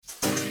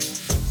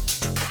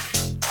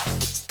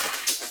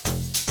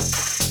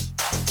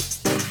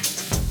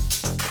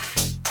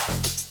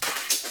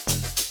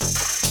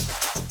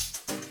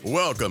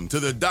Welcome to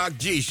the Doc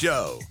G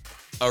Show,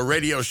 a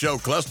radio show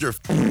cluster.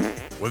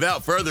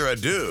 Without further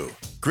ado,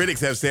 critics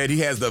have said he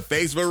has the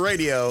face for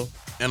radio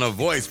and a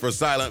voice for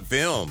silent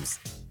films.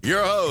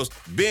 Your host,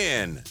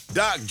 Ben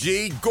Doc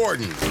G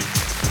Gordon.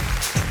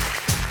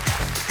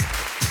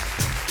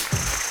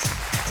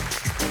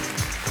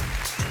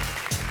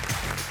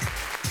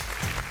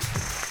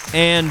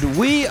 And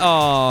we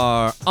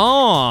are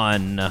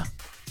on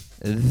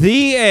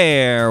the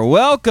air.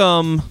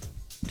 Welcome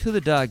to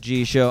the Doc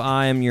G Show.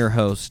 I am your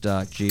host,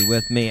 Doc G.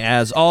 With me,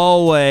 as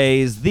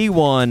always, the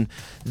one,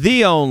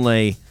 the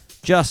only,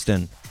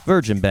 Justin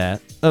Virgin Bat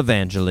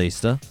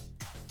Evangelista.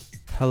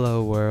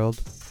 Hello,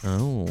 world.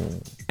 Oh.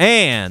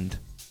 And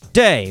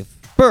Dave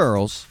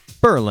Burles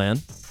Berlin.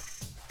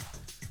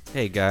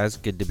 Hey, guys.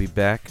 Good to be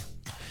back.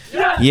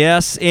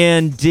 Yes,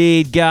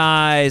 indeed,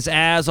 guys.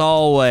 As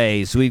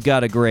always, we've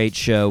got a great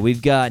show.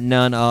 We've got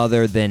none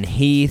other than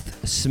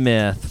Heath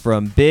Smith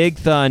from Big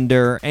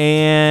Thunder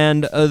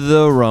and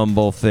the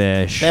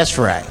Rumblefish. That's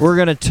right. We're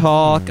going to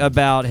talk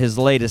about his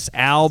latest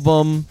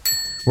album.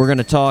 We're going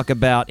to talk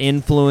about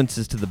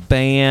influences to the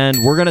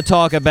band. We're going to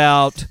talk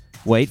about,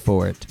 wait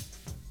for it,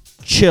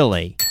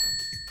 chili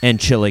and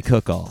chili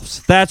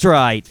cook-offs. That's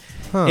right.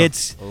 Huh.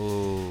 It's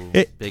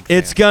big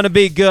it's going to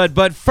be good.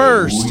 But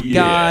first,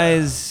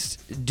 guys,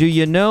 do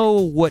you know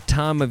what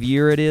time of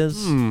year it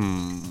is?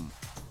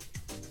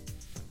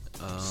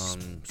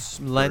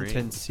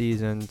 Lenten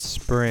season,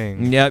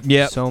 spring.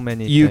 Yep. So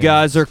many You things.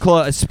 guys are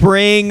close.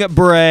 Spring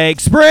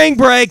break. Spring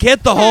break.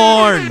 Hit the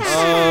horns.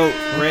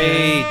 Oh,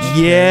 great.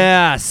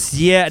 Yes.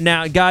 Yeah.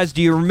 Now, guys,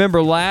 do you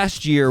remember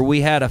last year we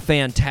had a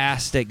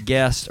fantastic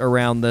guest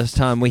around this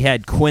time? We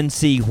had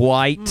Quincy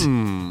White.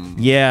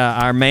 Yeah,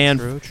 our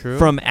man True.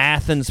 from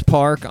Athens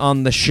Park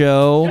on the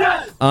show.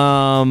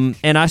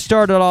 And I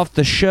started off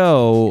the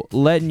show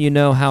letting you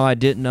know how I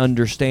didn't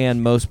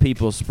understand most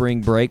people's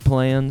spring break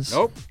plans.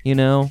 Nope. You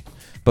know,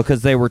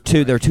 because they're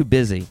too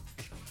busy.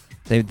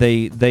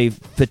 They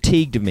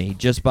fatigued me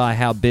just by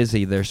how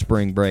busy their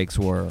spring breaks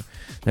were.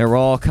 There were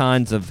all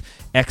kinds of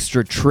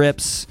extra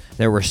trips.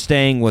 They were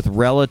staying with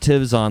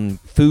relatives on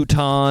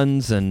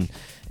futons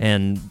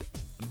and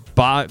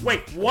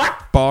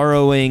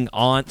borrowing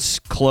aunts'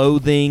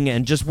 clothing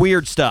and just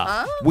weird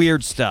stuff.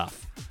 Weird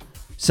stuff.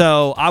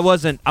 So I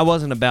wasn't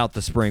about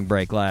the spring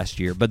break last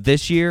year, but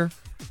this year,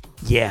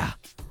 yeah.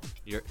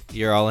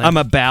 You're all in? I'm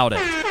about it.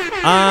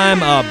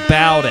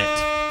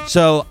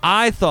 So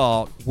I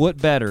thought, what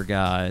better,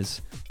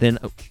 guys, than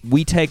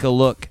we take a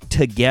look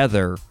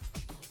together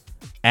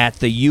at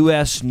the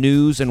U.S.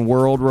 News and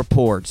World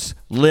Report's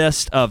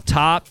list of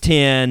top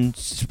 10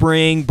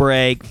 spring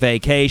break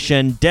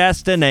vacation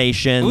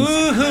destinations.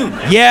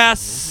 Woohoo!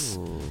 Yes.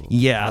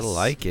 Yes. I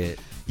like it.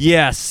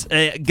 Yes.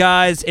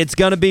 Guys, it's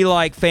going to be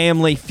like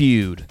Family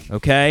Feud,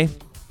 okay?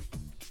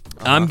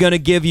 I'm going to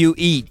give you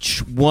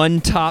each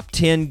one top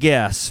 10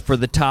 guess for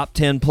the top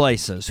 10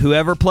 places.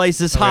 Whoever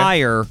places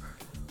higher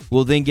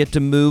will then get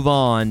to move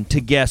on to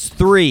guess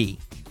 3.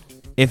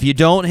 If you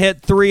don't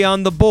hit 3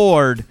 on the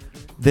board,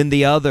 then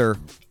the other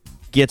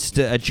gets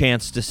a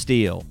chance to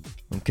steal.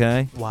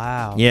 Okay?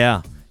 Wow.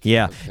 Yeah.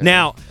 Okay.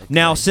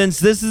 Now, since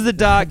this is the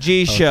Doc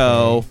G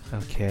show,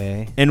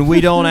 Okay. and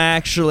we don't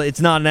it's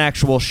not an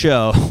actual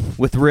show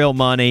with real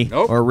money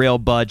or real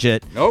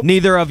budget.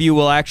 Neither of you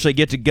will actually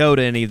get to go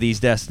to any of these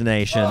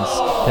destinations.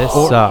 This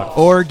sucks.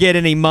 Or get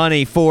any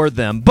money for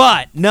them.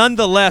 But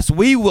nonetheless,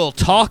 we will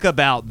talk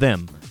about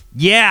them.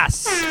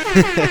 Yes.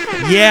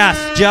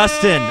 Yes,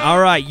 Justin. All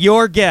right,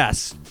 your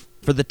guess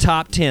for the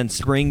top 10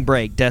 spring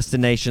break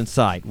destination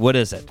site. What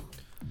is it?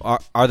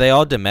 Are they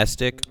all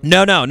domestic?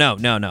 No.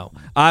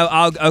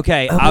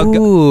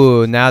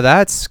 Ooh, now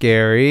that's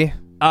scary.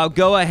 I'll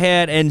go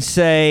ahead and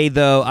say,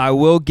 though, I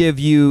will give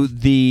you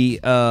the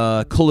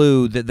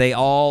clue that they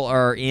all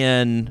are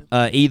in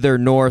either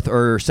North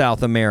or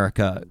South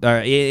America,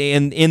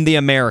 in the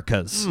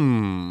Americas.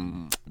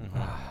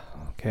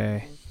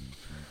 Okay.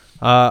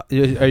 Are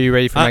you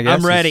ready for my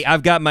guesses? I'm ready.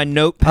 I've got my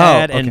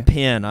notepad and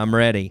pen. I'm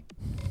ready.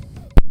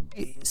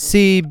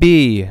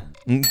 CB.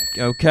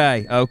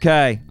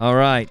 Okay. All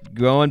right.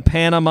 Going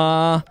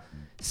Panama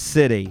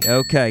City.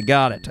 Okay,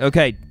 got it.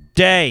 Okay,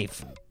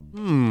 Dave.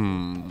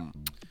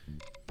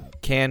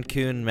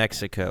 Cancun,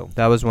 Mexico.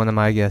 That was one of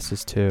my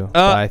guesses, too.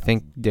 But I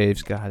think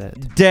Dave's got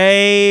it.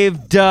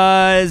 Dave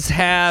does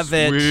have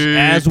it.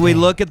 As we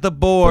look at the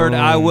board,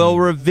 I will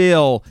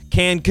reveal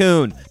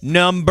Cancun,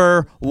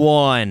 number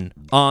 1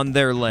 on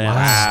their list.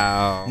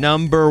 Wow.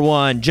 Number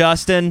 1.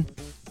 Justin,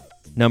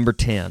 number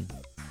 10.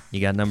 You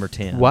got number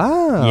 10.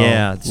 Wow.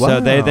 Yeah. So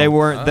they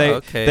weren't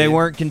okay. they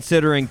weren't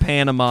considering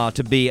Panama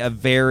to be a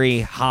very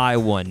high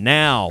one.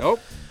 Now,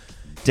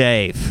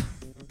 Dave,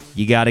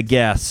 you got to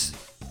guess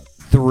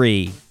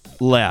 3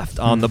 left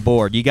on the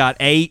board. You got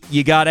 8.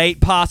 You got 8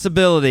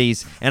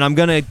 possibilities, and I'm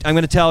gonna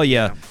tell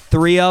you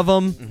 3 of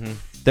them.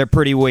 They're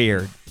pretty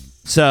weird.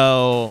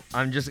 So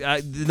I'm just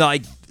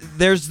like,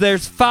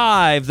 there's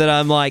 5 that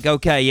I'm like,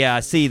 okay, yeah,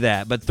 I see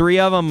that, but 3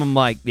 of them I'm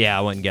like, yeah,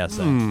 I wouldn't guess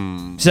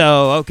that.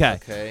 So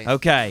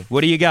okay.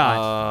 What do you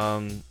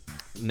got?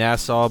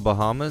 Nassau,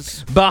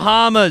 Bahamas.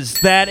 Bahamas,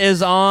 that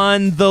is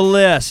on the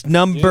list.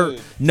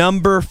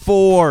 Number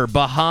 4,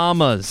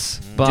 Bahamas.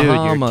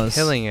 Bahamas. Dude,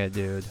 you're killing it,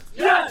 dude.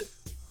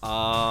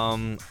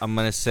 I'm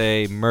gonna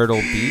say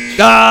Myrtle Beach.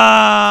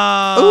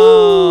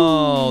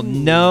 Oh,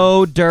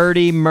 no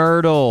Dirty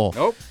Myrtle.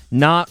 Nope.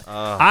 Not.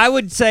 I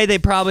would say they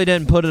probably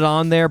didn't put it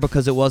on there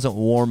because it wasn't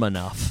warm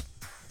enough.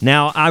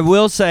 Now, I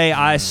will say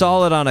I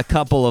saw it on a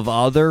couple of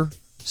other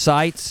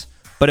sites,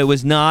 but it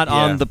was not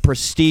on the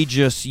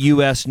prestigious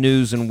U.S.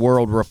 News and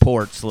World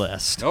Reports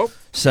list. Nope.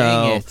 So,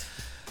 Dang it.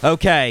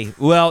 okay.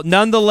 Well,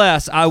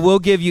 nonetheless, I will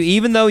give you,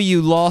 even though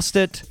you lost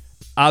it,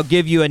 I'll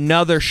give you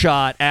another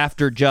shot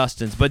after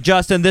Justin's. But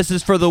Justin, this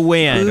is for the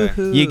win.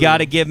 Okay. You got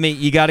to give me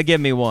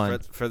one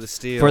For the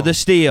steal. for the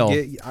steal.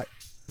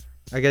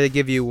 I gotta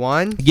give you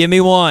one. Give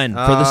me one for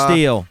the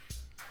steal.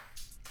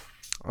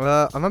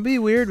 I'm gonna be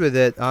weird with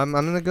it. I'm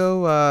gonna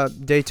go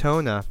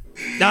Daytona.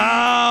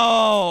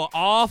 No,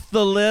 off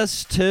the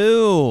list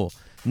too.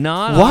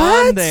 Not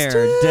What, on there.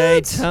 dude?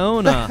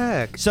 Daytona. The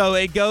heck? So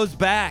it goes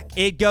back.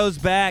 It goes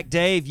back,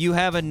 Dave. You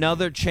have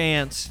another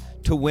chance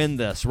to win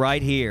this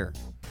right here.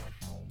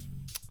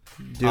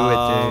 Do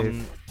it,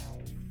 Dave.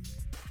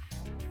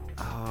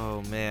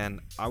 Oh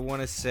man, I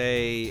want to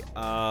say.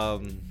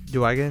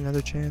 Do I get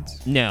another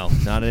chance? No,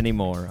 not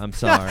anymore. I'm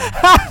sorry.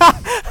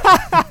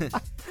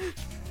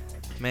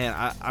 Man,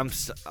 I'm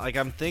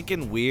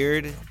thinking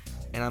weird,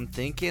 and I'm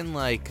thinking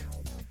like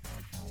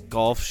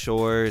Gulf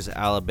Shores,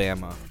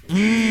 Alabama.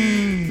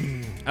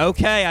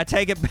 Okay, I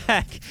take it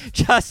back.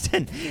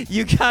 Justin,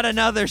 you got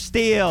another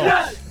steal.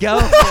 Go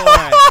for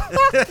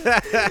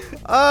it.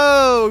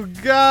 Oh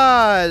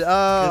God!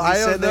 I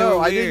said don't they know.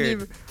 were I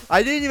weird.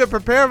 didn't even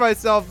prepare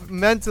myself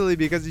mentally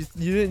because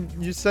you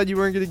didn't. You said you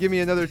weren't gonna give me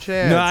another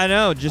chance. No, I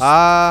know. Just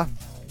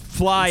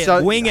fly it.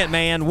 so- Wing it,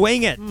 man.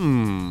 Wing it.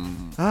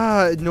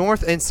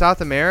 North and South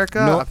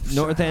America.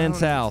 North and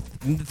South.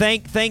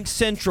 Think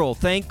Central.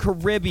 Think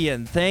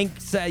Caribbean. Think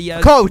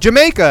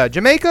Jamaica,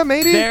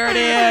 maybe. There it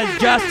is,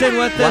 Justin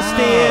with the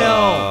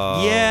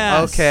steal.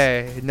 Yes.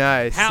 Okay,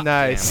 nice,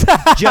 nice.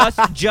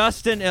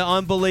 Justin,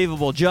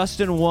 unbelievable.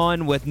 Justin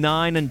won with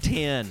 9 and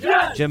 10.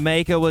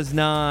 Jamaica was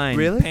 9.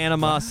 Really?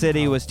 Panama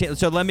City was 10.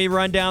 So let me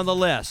run down the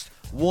list.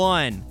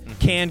 1,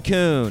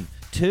 Cancun.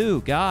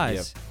 2,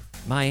 guys.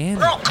 Miami.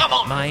 Come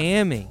on.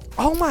 Miami.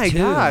 Oh my 2,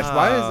 gosh!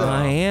 Why is that?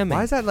 Miami.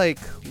 Why is that like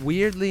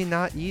weirdly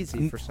not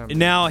easy for some reason?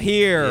 Now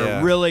here,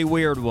 Yeah. really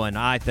weird one,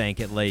 I think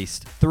at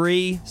least.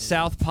 3,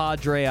 South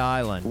Padre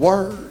Island.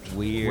 Word.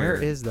 Weird. Where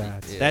is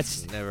that?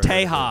 That's Never heard of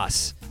it.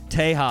 Tejas.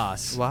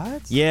 Tejas.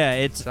 What? Yeah,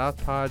 it's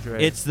South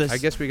Padre. It's the I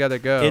guess we gotta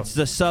go. it's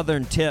the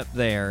southern tip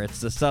there. It's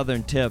the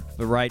southern tip,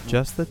 right?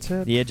 just the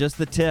tip. Yeah, just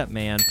the tip,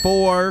 man.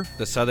 4,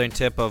 The southern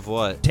tip of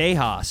what?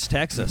 Tejas,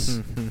 Texas.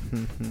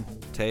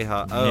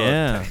 Tejas. Oh,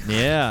 Yeah,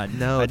 yeah.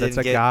 No, I that's didn't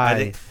a get-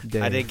 guy.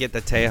 I didn't get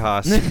the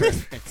Tejas.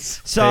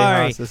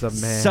 Sorry. Tejas is a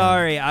man.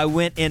 Sorry, I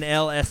went in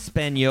El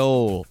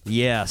Espanol.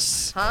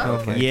 Yes.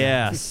 Oh my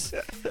Yes.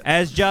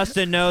 As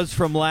Justin knows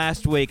from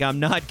last week, I'm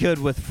not good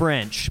with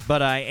French,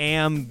 but I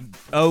am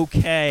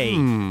okay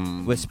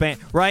with Spanish.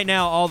 Right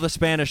now, all the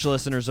Spanish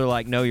listeners are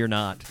like, no, you're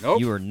not. Nope.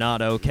 You are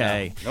not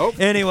okay. Nope.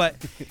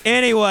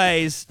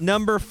 Anyways,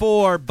 number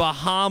 4,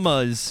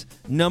 Bahamas.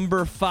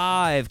 Number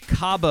 5,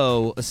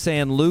 Cabo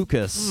San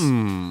Lucas.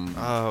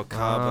 Oh,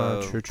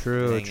 Cabo.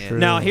 true. Dang it.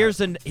 Now here's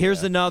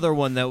another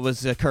one that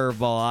was a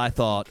curveball. I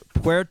thought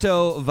Puerto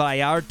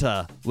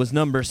Vallarta was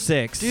number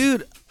 6.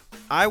 Dude,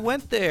 I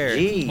went there.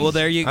 Well,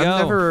 there you go.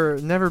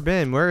 I've never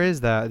been. Where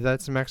is that?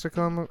 That's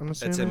Mexico. I'm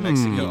assuming. It's in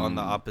Mexico on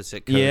the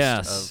opposite coast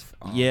Yes.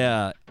 of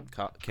Yeah.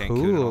 Cancun and all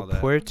Cool. that.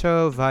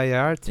 Puerto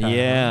Vallarta.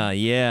 Yeah.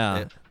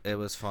 Yeah. It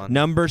was fun.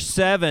 Number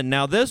 7.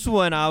 Now this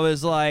one, I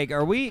was like,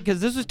 are we? Because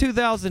this was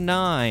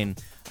 2009.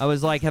 I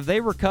was like, have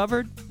they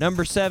recovered?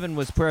 Number 7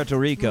 was Puerto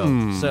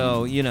Rico.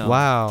 So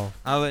Wow.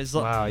 I was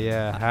like, Wow.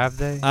 Yeah. Have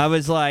they? I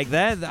was like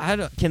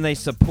that. Can they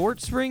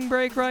support spring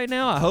break right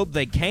now? I hope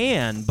they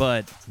can,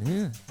 but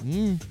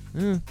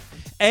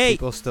 8.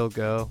 People still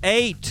go.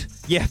 8.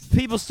 Yeah,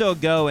 people still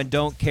go and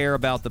don't care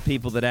about the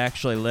people that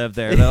actually live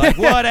there. They're like,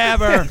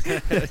 whatever.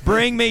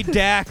 Bring me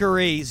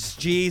daiquiris.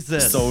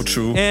 Jesus. So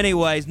true.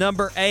 Anyways,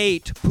 number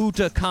 8,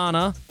 Punta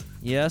Cana.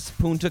 Yes,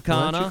 Punta What'd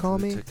you Cana. call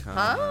me?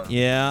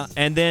 Yeah.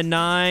 And then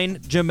 9,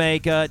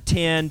 Jamaica.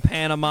 10,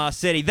 Panama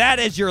City. That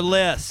is your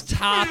list.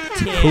 Top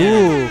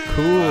 10. Cool.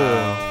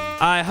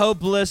 I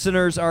hope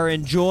listeners are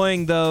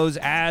enjoying those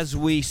as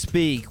we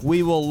speak.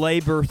 We will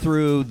labor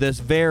through this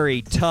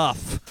very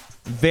tough,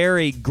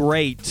 very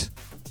great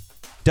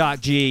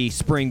Doc G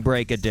Spring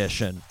Break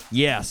Edition.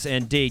 Yes,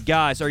 indeed.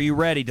 Guys, are you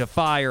ready to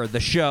fire the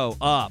show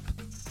up?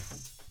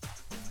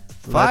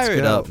 Fire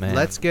it up, man.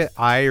 Let's get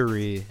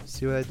Irie.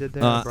 See what I did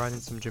there? I brought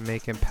in some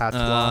Jamaican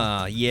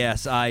patois.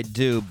 Yes, I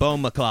do.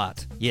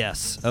 Beaumaclat.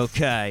 Yes.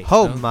 Okay.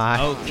 Oh, my.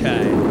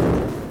 Okay.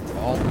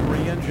 All 3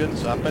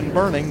 engines up and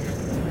burning.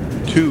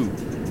 2,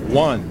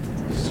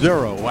 1,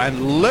 0,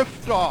 and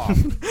lift off.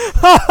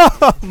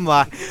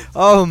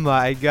 Oh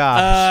my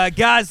gosh.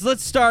 Guys,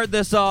 let's start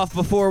this off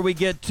before we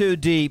get too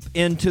deep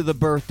into the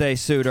birthday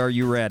suit. Are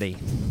you ready?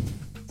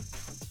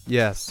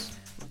 Yes.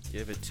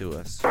 Give it to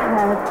us.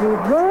 Happy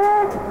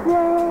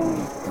birthday,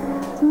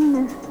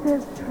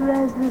 Mr.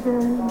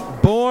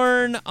 President.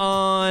 Born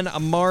on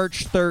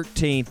March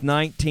 13th,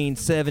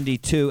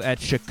 1972 at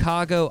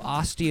Chicago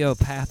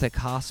Osteopathic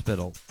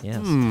Hospital.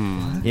 Yes.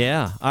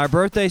 Yeah. Our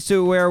birthday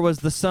suit wearer was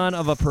the son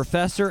of a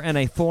professor and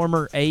a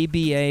former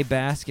ABA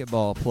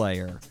basketball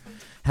player.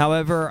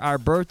 However, our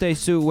birthday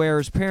suit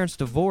wearer's parents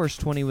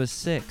divorced when he was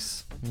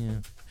 6. Yeah.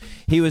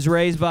 He was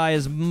raised by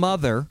his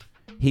mother.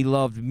 He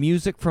loved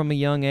music from a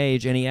young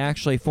age, and he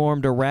actually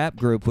formed a rap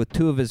group with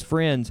 2 of his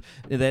friends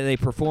that they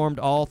performed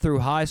all through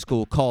high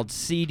school called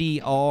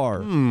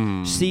CDR.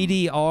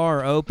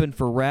 CDR opened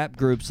for rap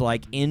groups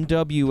like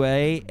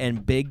NWA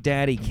and Big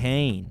Daddy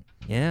Kane.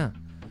 Yeah.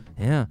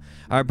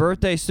 Our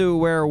birthday suit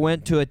wearer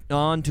went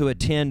on to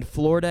attend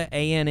Florida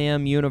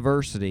A&M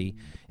University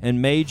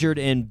and majored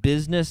in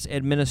business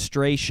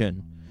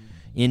administration.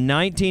 In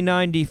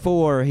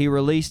 1994, he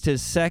released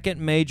his second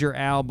major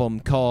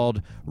album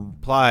called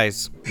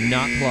Plies.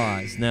 Not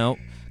Plies, no.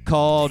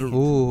 Called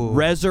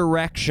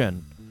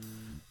Resurrection.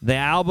 The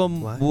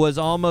album was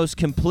almost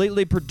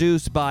completely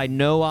produced by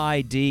No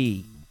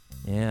ID.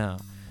 Yeah.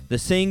 The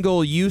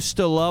single Used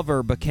to Love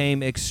Her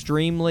became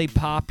extremely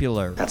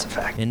popular. That's a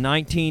fact. In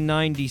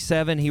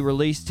 1997, he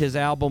released his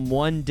album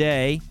One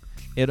Day.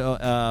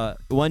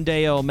 One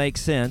Day It'll Make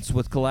Sense,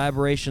 with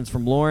collaborations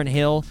from Lauryn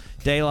Hill,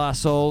 De La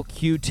Soul,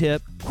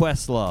 Q-Tip,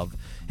 Questlove.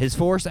 His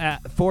fourth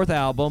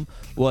album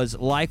was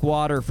Like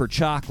Water for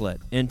Chocolate.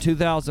 In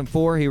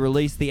 2004, he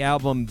released the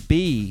album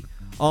B,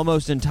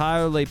 almost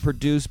entirely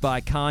produced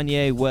by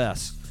Kanye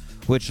West,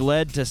 which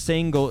led to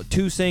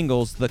 2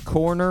 singles, The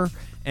Corner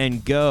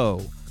and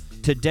Go.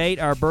 To date,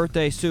 our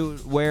birthday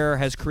suit wearer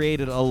has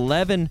created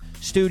 11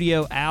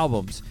 studio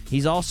albums.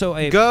 He's also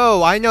a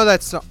Go. I know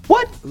that song.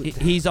 What?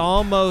 He's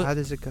almost. How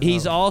does it go?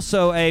 He's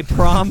also a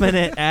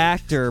prominent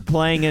actor,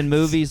 playing in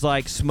movies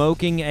like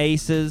Smoking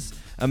Aces,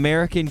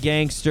 American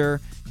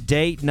Gangster,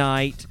 Date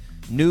Night,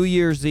 New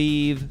Year's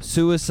Eve,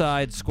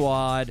 Suicide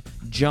Squad,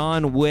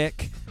 John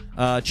Wick,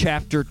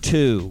 Chapter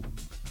 2.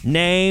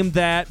 Name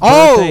that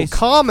birthday.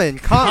 Common.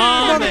 And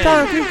on the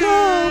count of 3,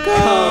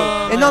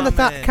 go. And on the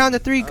count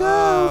of 3,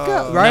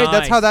 go. Right? Nice.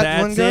 That's how that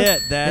one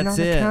goes. That's and on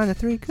it. the count of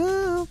 3,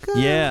 go.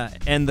 Yeah,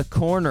 and The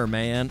Corner,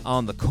 man,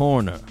 on The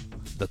Corner.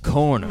 The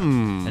Corner.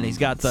 And he's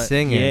got the...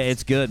 Sing it. Yeah,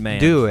 it's good, man.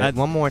 Do it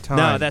one more time.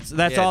 No, that's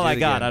all I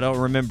got. Again. I don't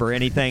remember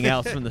anything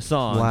else from the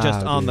song. Wow,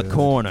 just on dude. The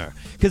Corner.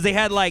 Because he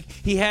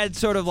had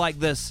sort of like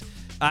this...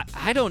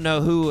 I don't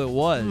know who it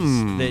was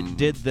that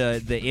did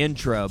the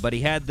intro, but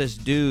he had this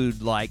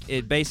dude, like,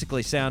 it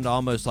basically sounded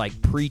almost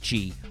like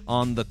preachy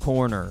on the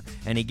corner,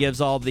 and he gives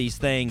all these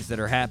things that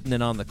are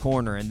happening on the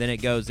corner, and then it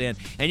goes in,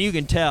 and you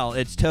can tell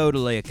it's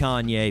totally a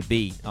Kanye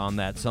beat on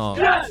that song.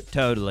 Yes!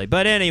 Totally.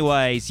 But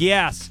anyways,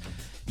 yes,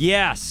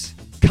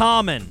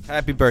 Common.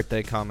 Happy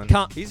birthday, Common.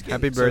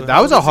 Happy birthday.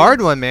 That was a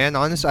hard one, man.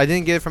 Honestly, I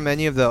didn't get it from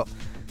any of the...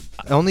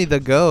 Only the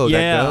Go.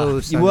 Yeah. That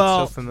Go sounded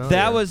so familiar.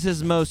 That was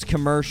his most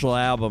commercial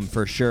album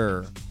for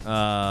sure.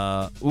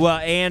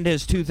 And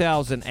his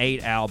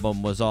 2008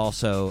 album was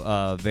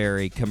also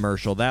very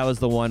commercial. That was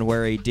the one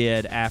where he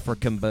did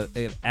Africa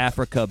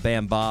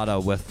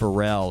Bambaataa with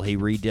Pharrell. He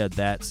redid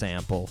that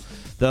sample.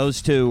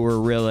 Those 2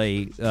 were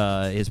really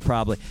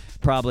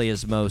probably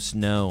his most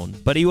known.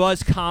 But he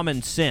was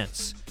Common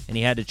Sense. And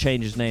he had to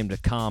change his name to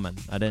Common.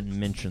 I didn't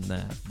mention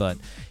that, but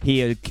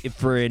he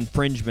for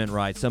infringement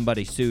rights,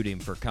 somebody sued him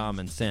for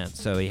Common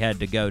Sense, so he had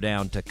to go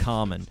down to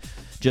Common,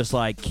 just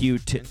like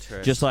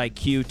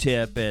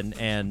Q-Tip,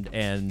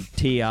 and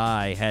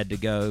T.I. had to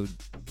go.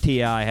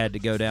 T.I. had to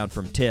go down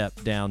from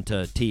Tip down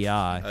to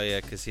T.I. Oh yeah,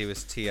 because he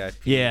was T.I.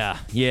 Yeah.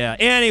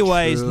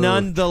 Anyways,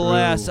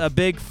 nonetheless, a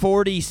big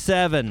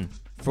 47.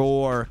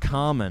 For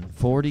Common.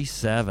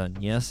 47.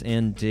 Yes,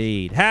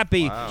 indeed.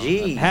 Happy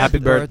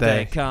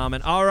birthday,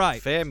 Common. All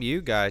right.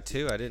 FAMU guy,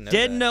 too. I didn't know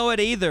Didn't that. know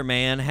it either,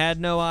 man. Had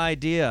no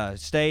idea.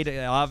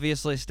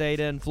 Obviously stayed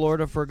in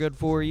Florida for a good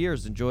 4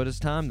 years. Enjoyed his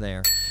time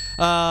there.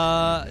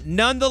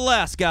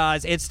 Nonetheless,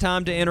 guys, it's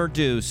time to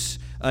introduce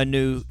a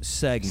new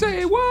segment.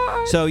 Say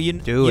what? So,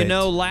 you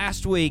know,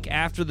 last week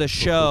after the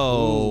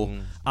show,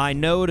 I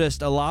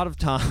noticed a lot of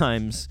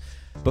times,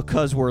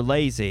 because we're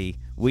lazy,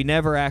 we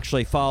never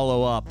actually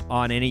follow up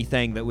on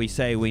anything that we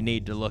say we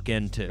need to look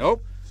into.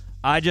 Nope.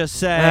 I just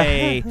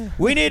say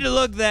we need to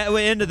look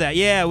into that.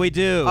 Yeah, we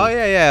do. Oh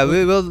yeah.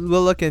 We'll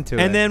look into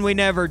it. And then we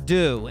never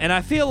do. And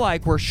I feel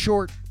like we're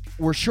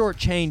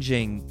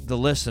shortchanging the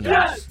listeners.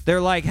 Yes!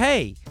 They're like,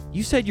 hey,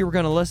 you said you were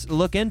going to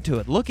look into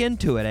it. Look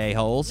into it,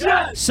 a-holes.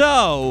 Yes!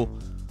 So,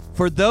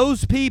 for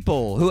those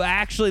people who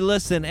actually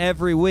listen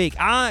every week,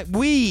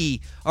 we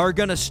are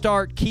going to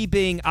start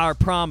keeping our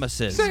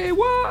promises. Say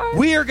what?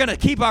 We are going to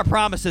keep our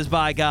promises,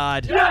 by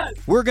God. Yes!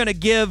 We're going to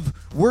give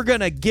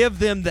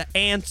them the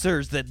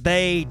answers that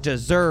they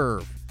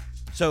deserve.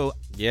 So,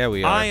 yeah,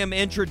 we are. I am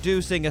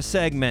introducing a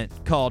segment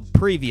called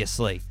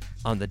Previously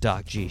on the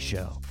Doc G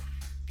Show.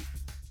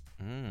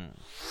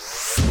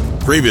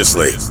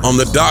 Previously on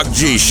the Doc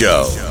G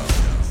Show.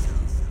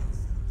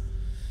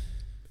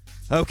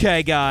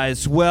 Okay,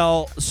 guys.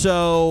 Well,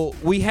 so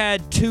we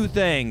had two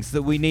things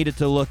that we needed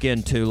to look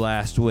into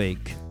last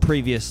week,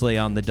 previously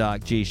on the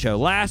Doc G Show.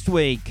 Last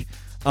week,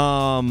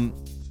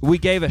 we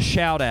gave a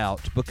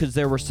shout-out because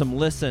there were some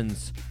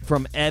listens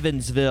from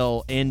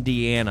Evansville,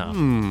 Indiana.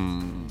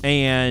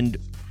 And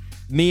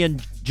me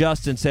and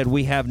Justin said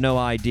we have no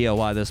idea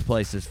why this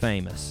place is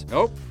famous.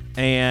 Nope.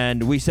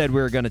 And we said we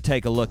were going to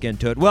take a look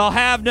into it. Well,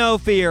 have no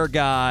fear,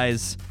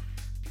 guys.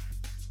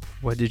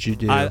 What did you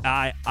do?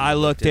 I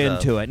looked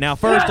into it. Now,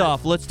 first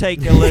off, let's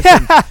take a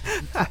listen.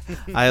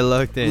 I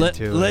looked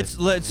into it.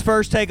 Let's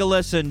first take a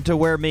listen to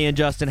where me and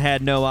Justin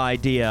had no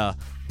idea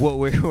what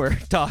we were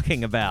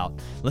talking about.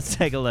 Let's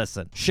take a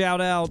listen.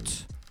 Shout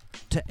out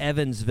to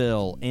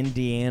Evansville,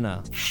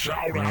 Indiana.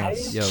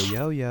 Yes.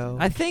 Yo.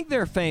 I think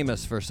they're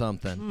famous for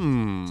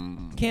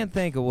something. Can't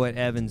think of what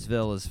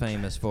Evansville is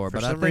famous for. For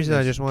but some I think reason,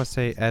 I it's- just want to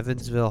say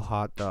Evansville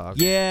hot dog.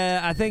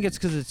 Yeah, I think it's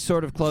because it's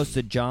sort of close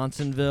to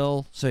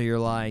Johnsonville, so you're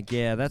like,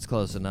 yeah, that's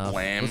close enough.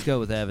 Let's go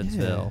with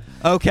Evansville.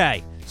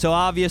 Okay, so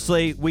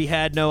obviously we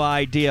had no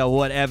idea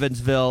what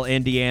Evansville,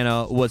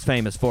 Indiana was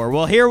famous for.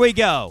 Well, here we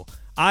go.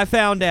 I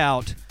found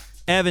out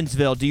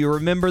Evansville. Do you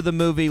remember the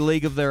movie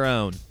League of Their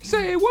Own?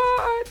 Say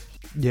what?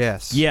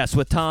 Yes. Yes,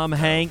 with Tom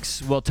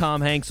Hanks. Well,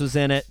 Tom Hanks was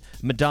in it.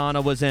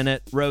 Madonna was in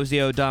it. Rosie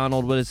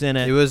O'Donnell was in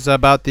it. It was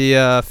about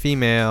the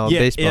female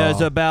baseball. It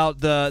was about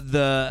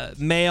the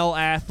male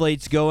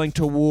athletes going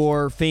to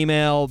war,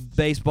 female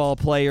baseball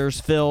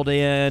players filled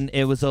in.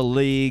 It was a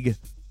league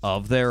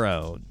of their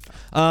own.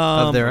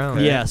 Of their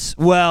own. Yes.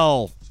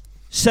 Well,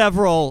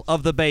 several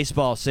of the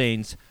baseball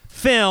scenes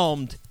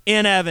filmed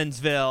in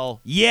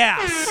Evansville.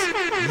 Yes.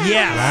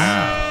 Yes.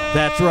 Wow.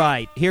 That's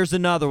right. Here's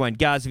another one.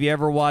 Guys, have you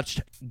ever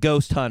watched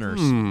Ghost Hunters?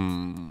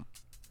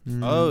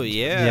 Oh,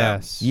 yeah.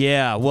 Yes.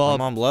 Yeah, well, My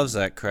mom loves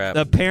that crap.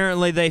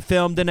 apparently they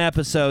filmed an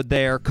episode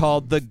there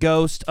called The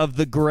Ghost of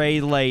the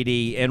Gray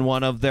Lady in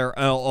one of their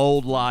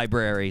old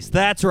libraries.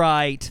 That's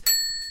right.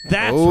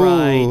 That's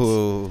right.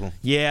 Ooh.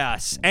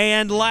 Yes.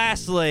 And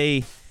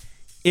lastly,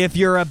 if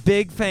you're a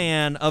big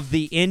fan of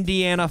the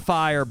Indiana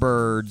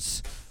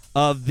Firebirds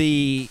of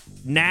the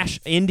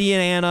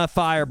Indiana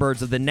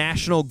Firebirds of the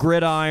National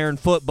Gridiron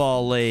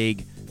Football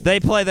League, they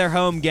play their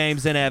home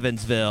games in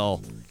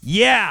Evansville.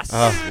 Yes.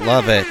 Oh,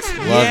 love it.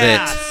 Love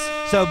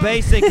it. So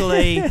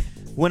basically,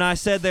 when I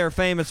said they're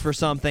famous for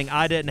something,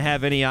 I didn't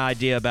have any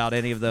idea about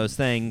any of those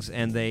things,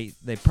 and they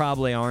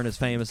probably aren't as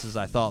famous as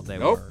I thought they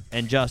were.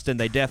 And Justin,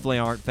 they definitely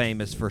aren't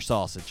famous for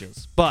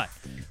sausages. But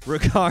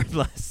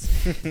regardless,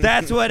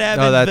 that's what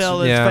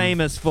Evansville is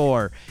famous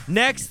for.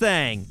 Next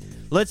thing,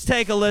 let's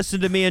take a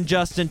listen to me and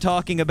Justin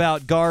talking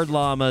about guard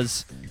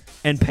llamas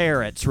and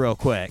parrots real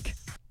quick.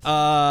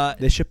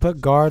 They should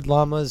put guard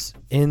llamas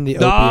in the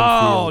opium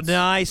fields.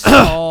 Nice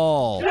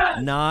call.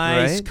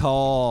 Nice Right?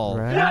 call.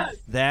 Right?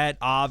 That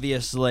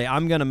obviously,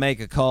 I'm going to make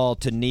a call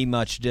to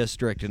Nemuch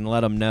District and let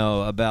them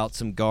know about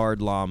some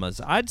guard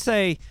llamas. I'd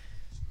say,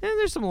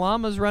 there's some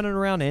llamas running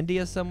around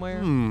India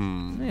somewhere.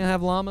 They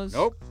have llamas?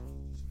 Nope.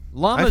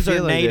 Llamas I are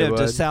feel like they native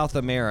to would. South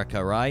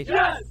America, right?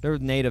 They're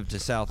native to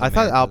South I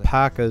America. thought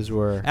alpacas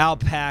were.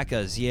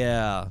 Alpacas,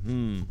 yeah.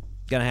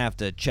 Gonna have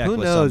to check Who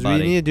with knows?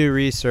 somebody. We need to do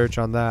research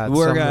on that.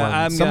 We're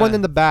Someone gonna-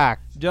 in the back.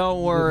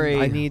 Don't worry.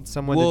 I need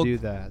someone to do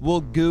that. We'll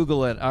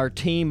Google it. Our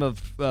team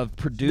of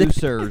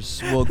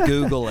producers will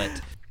Google it.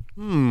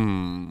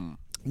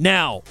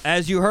 Now,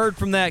 as you heard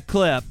from that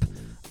clip,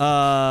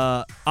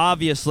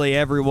 obviously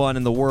everyone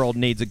in the world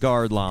needs a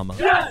guard llama.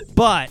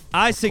 But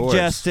I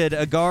suggested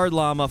a guard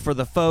llama for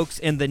the folks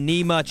in the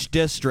Nemuch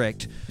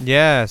District.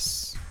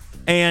 Yes.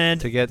 And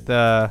To get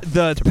to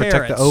parrots.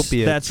 protect the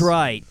opiates. That's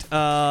right.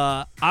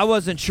 I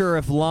wasn't sure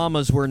if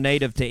llamas were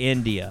native to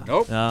India.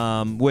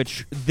 Nope.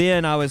 Which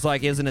then I was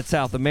like, isn't it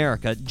South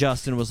America?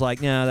 Justin was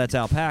like, no, that's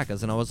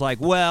alpacas. And I was like,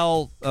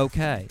 well,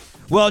 okay.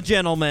 Well,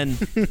 gentlemen,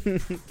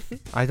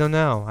 I don't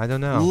know.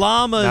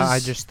 llamas. I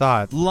just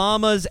thought.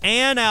 Llamas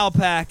and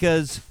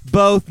alpacas,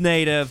 both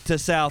native to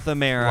South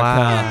America.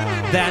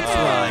 Wow. That's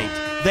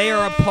right. They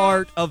are a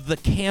part of the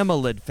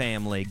camelid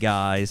family,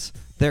 guys.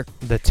 They're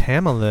The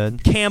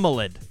tamalid.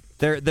 camelid.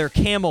 They're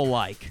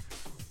camel-like.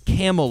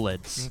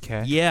 Camelids.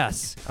 Okay.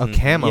 Yes. Oh,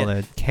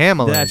 camelid.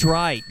 Camelid. That's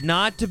right.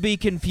 Not to be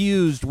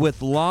confused with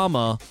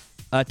llama,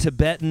 a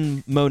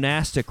Tibetan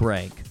monastic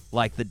rank,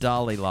 like the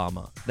Dalai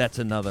Lama. That's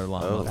another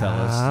llama,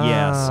 fellas.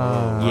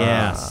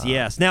 Ah.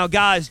 Yes. Now,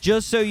 guys,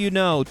 just so you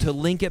know, to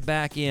link it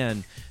back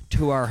in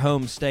to our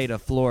home state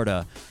of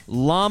Florida,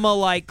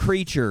 llama-like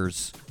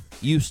creatures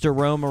used to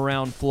roam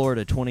around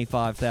Florida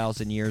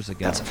 25,000 years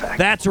ago. That's a fact.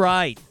 That's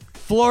right.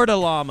 Florida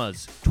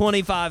llamas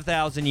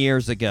 25,000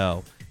 years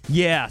ago.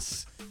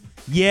 Yes.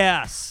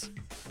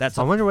 That's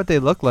I wonder what they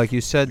look like. You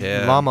said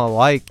Yeah.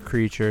 llama-like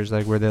creatures.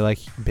 Like, were they like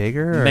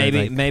bigger? Or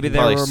maybe like, maybe they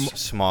Probably were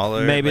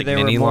smaller. maybe like they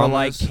were mini more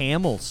llamas. like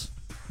camels.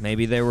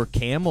 Maybe they were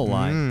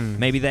camel-like.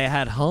 Maybe they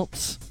had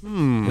humps.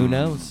 Who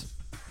knows?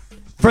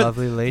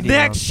 Lovely lady.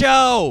 Next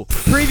show.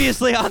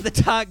 Previously on the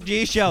Talk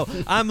G Show,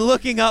 I'm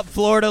looking up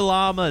Florida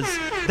llamas.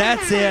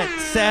 That's it.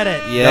 Said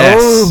it.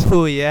 Yes.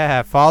 Oh,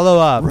 yeah. Follow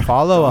up.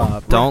 Follow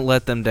up. Don't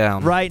let them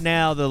down. Right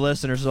now, the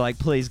listeners are like,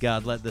 please,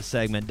 God, let this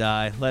segment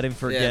die. Let him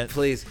forget. Yeah,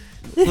 please.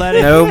 Let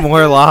him, No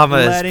more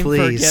llamas, let him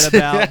please. forget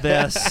about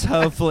this.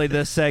 Hopefully,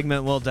 this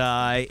segment will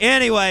die.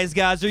 Anyways,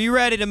 guys, are you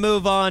ready to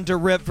move on to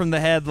Rip from the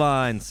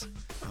Headlines?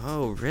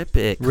 Oh, rip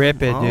it.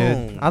 Rip it, Come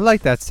dude. on. I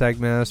like that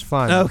segment. It was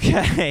fun.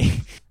 Okay.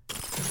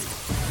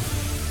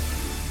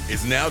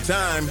 It's now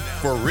time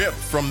for Rip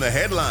from the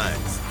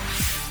Headlines.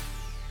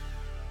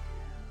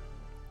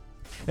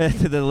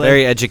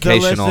 Very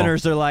educational. The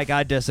listeners are like,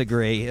 I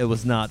disagree. It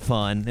was not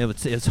fun.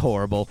 It's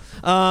horrible.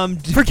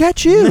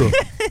 Forget you.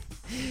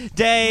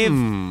 Dave,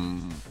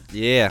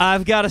 Yeah.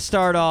 I've got to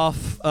start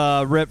off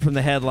Rip from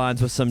the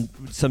Headlines with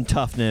some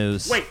tough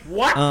news. Wait,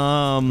 what?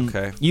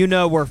 Okay. You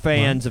know we're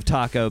fans of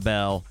Taco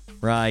Bell,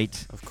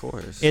 right? Of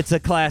course. It's a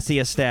classy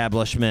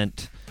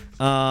establishment.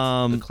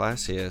 the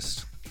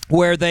classiest.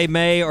 Where they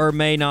may or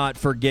may not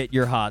forget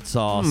your hot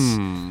sauce.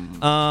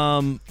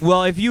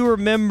 Well, if you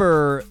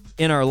remember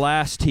in our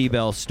last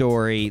T-Bell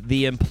story,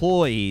 the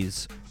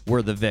employees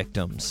were the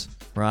victims,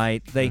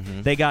 right?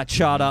 They got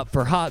shot up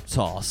for hot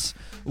sauce.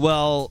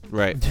 Well,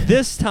 Right.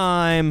 this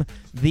time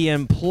the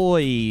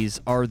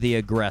employees are the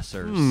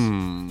aggressors.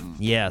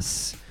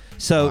 Yes.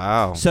 So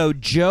Wow. so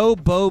Joe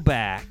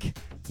Boback,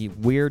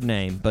 weird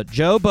name, but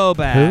Joe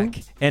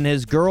Boback and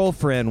his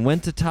girlfriend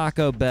went to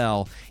Taco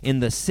Bell in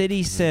the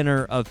city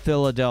center of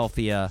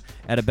Philadelphia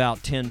at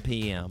about 10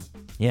 p.m.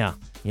 Yeah.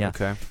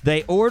 Okay.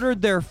 They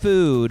ordered their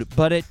food,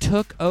 but it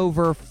took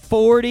over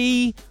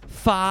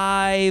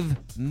 45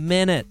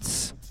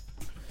 minutes.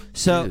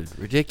 So Dude,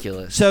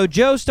 ridiculous. so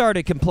Joe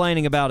started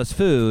complaining about his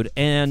food,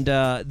 and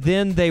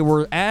then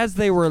as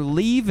they were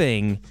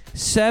leaving,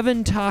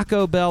 7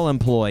 Taco Bell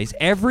employees,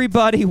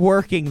 everybody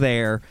working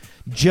there,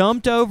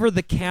 jumped over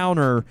the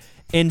counter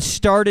and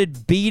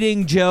started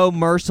beating Joe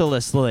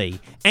mercilessly.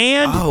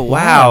 And Oh,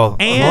 wow.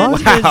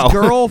 and Wow. his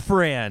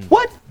girlfriend.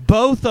 What?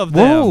 Both of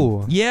them.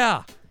 Whoa.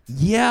 Yeah.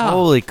 Yeah.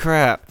 Holy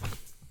crap.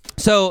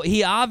 So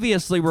he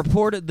obviously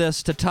reported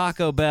this to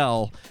Taco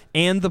Bell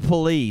and the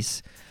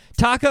police.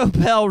 Taco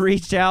Bell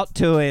reached out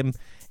to him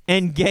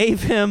and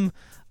gave him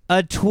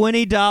a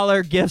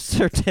 $20 gift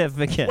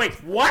certificate.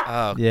 Wait, what?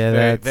 Oh, Yeah,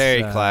 very, that's,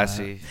 very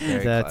classy.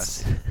 Very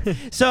That's classy.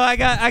 So I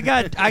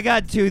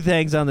got 2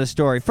 things on this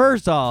story.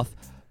 First off,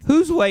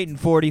 who's waiting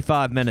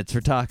 45 minutes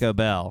for Taco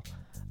Bell?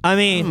 I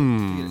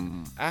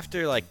mean,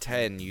 After like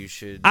 10, you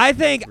should. I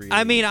think really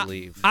I mean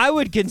leave. I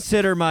would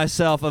consider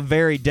myself a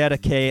very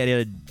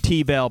dedicated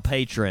T-Bell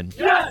patron.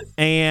 Yes!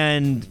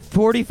 And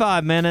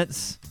 45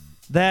 minutes,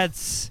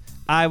 that's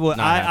I Not don't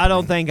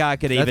happening. think I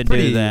could that's even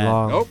pretty do that.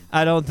 long. Nope.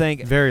 I don't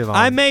think Very long.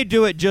 I may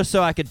do it just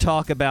so I could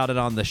talk about it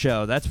on the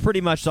show. That's pretty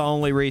much the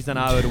only reason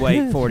I would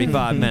wait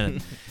 45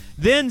 minutes.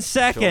 Then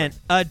second,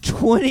 a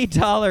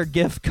 $20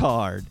 gift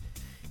card.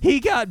 He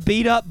got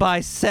beat up by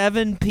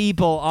 7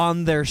 people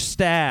on their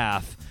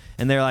staff,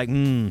 and they're like,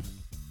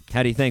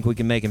 how do you think we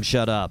can make him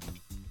shut up?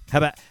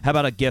 How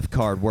about a gift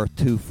card worth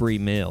 2 free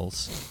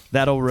meals?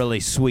 That'll really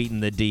sweeten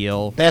the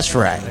deal. That's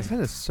right. That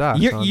kind of sucks.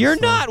 You're honestly.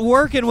 not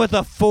working with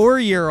a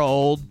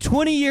 4-year-old.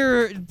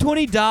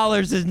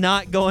 $20 is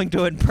not going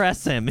to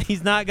impress him.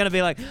 He's not going to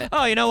be like,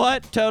 oh, you know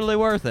what? Totally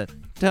worth it.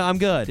 I'm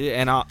good. Dude,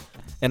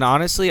 and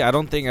honestly, I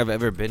don't think I've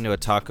ever been to a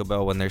Taco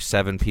Bell when there's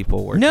 7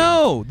 people working.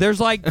 No,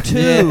 there's like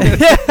 2.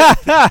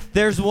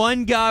 There's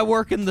one guy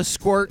working the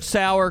squirt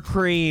sour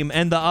cream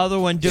and the other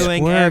one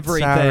doing Squirt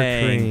everything.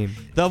 sour cream.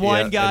 The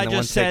one and guy the one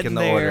just sitting taking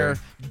the there, order.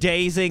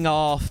 dazing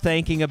off,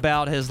 thinking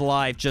about his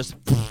life, just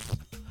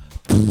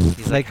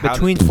He's Like how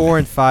between did- 4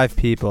 and 5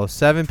 people,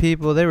 7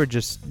 people, they were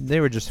just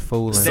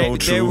fooling.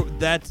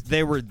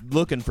 they were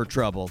looking for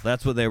trouble.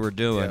 That's what they were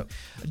doing.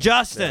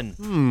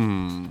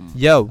 Justin,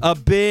 Yo, a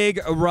big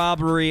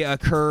robbery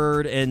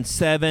occurred in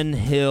Seven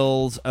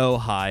Hills,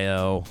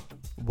 Ohio.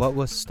 what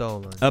was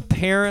stolen?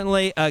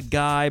 Apparently, a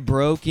guy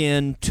broke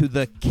into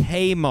the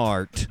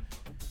Kmart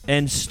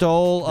and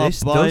stole a They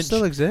bunch.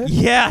 still exist?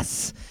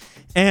 Yes,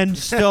 and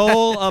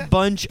stole a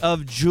bunch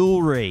of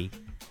jewelry.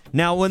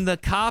 Now, when the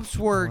cops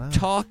were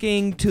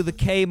talking to the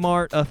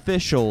Kmart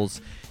officials,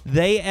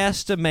 they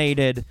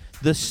estimated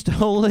the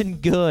stolen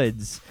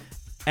goods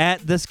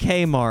at this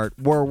Kmart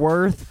were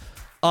worth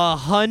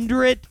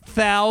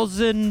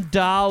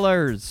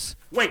 $100,000.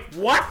 Wait,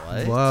 what?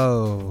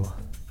 Whoa,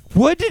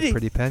 What did he?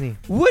 pretty penny.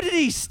 What did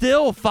he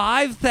steal?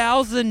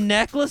 5,000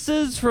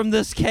 necklaces from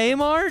this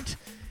Kmart?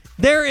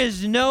 There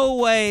is no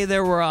way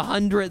there were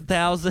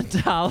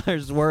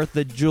 $100,000 worth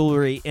of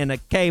jewelry in a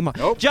Kmart.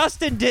 Nope.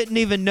 Justin didn't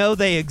even know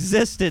they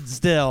existed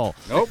still.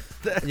 Nope.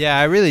 Yeah,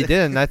 I really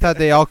didn't. I thought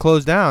they all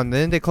closed down.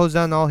 Didn't they close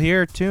down all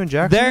here too in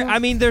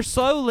Jacksonville? They're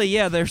slowly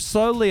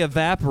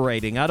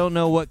evaporating. I don't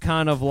know what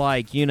kind of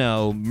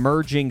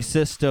merging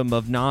system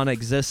of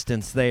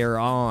non-existence they are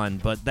on,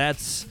 but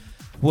that's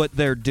what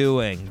they're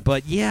doing.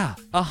 But yeah,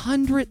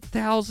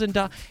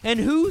 $100,000. And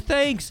who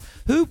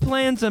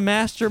plans a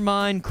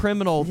mastermind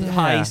criminal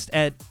heist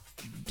at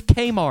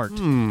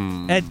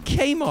Kmart. At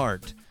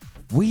Kmart.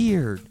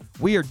 Weird.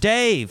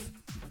 Dave.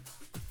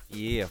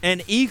 Yeah.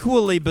 An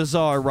equally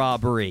bizarre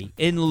robbery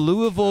in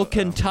Louisville,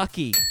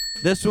 Kentucky.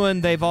 This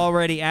one, they've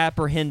already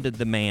apprehended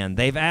the man.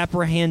 They've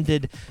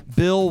apprehended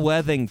Bill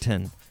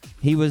Wethington.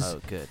 He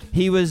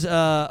was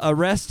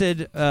arrested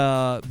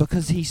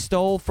because he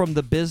stole from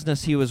the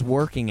business he was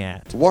working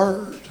at.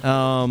 Word.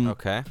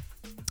 Okay.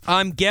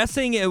 I'm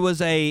guessing it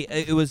was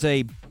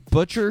a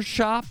butcher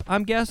shop.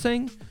 I'm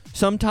guessing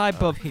some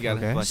type of He got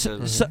Okay. a bunch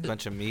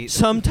of meat.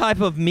 some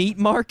type of meat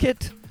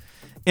market.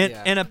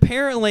 And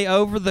apparently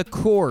over the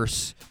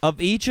course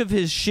of each of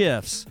his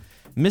shifts,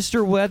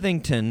 Mr.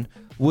 Wethington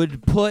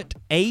would put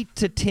 8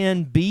 to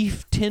 10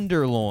 beef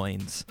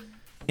tenderloins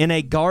in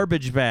a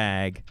garbage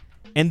bag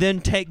and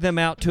then take them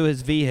out to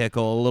his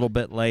vehicle a little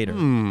bit later.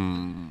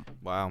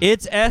 Wow.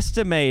 It's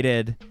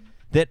estimated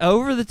that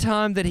over the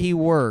time that he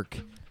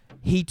worked,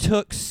 he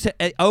took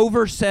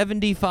over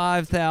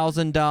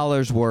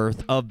 $75,000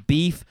 worth of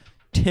beef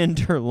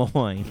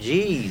tenderloins.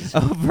 Jeez.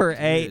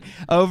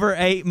 Over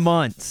 8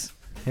 months.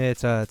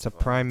 It's a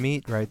prime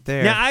meat right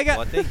there. Now I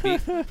Well, got I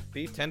think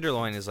beef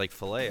tenderloin is like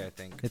filet, I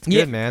think. it's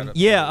good, man.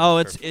 Yeah. Oh,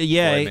 For it's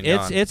filet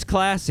mignon. it's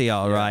classy,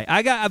 all Yeah. right.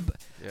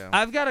 Yeah.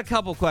 I've got a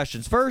couple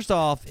questions. First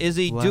off, is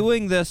he What?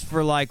 doing this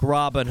for like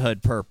Robin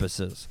Hood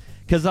purposes?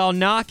 Because I'll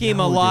knock him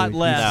No, a lot dude,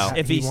 less he's-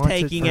 if he he's wants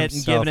taking for it and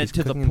himself. giving it He's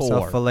to the cooking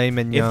himself poor. filet If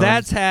mignons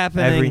that's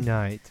happening, every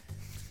night.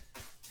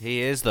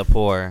 He is the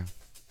poor.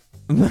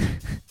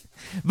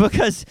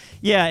 because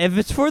if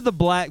it's for the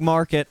black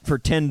market for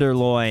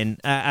tenderloin,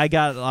 I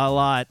got a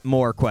lot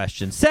more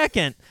questions.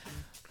 Second,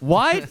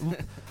 why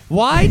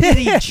did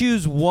he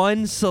choose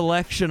one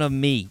selection of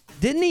meat?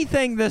 Didn't he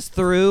think this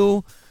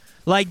through?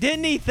 Like,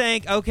 didn't he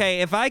think,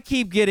 okay, if I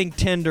keep getting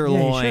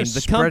tenderloin, should've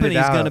the spread it company's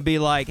out. going to be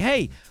like,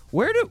 hey,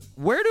 where do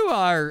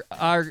our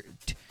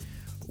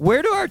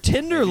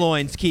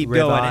tenderloins keep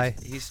going?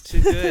 Ribeye. He's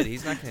too good.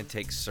 He's not going to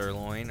take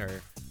sirloin or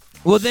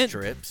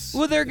strips.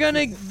 Well, they're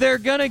gonna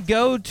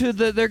go to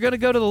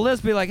the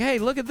list, be like, hey,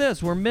 look at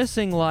this, we're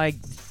missing like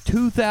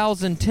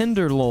 2,000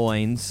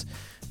 tenderloins,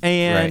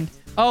 and Right.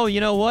 oh,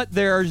 you know what?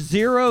 There are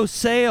 0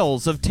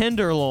 sales of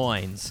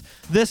tenderloins.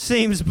 This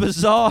seems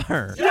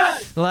bizarre.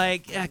 Yes!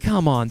 Like,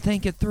 come on,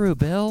 think it through,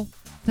 Bill.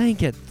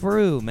 Think it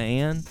through,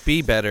 man.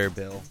 Be better,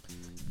 Bill.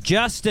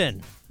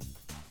 Justin,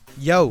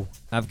 Yo.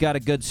 I've got a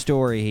good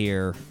story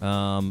here.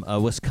 A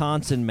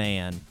Wisconsin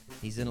man.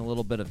 He's in a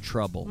little bit of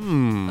trouble.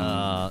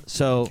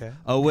 Okay.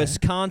 A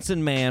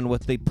Wisconsin man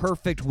with the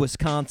perfect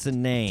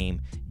Wisconsin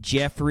name,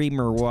 Jeffrey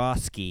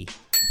Murwowski.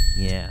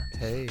 Yeah.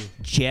 Hey.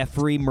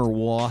 Jeffrey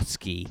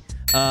Murwowski.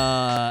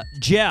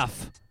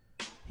 Jeff.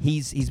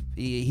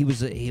 He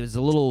was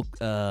a little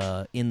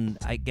in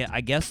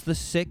I guess the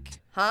sick.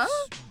 Huh?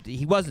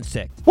 He wasn't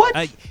sick. What?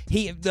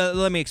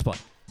 Let me explain.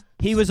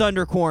 He was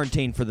under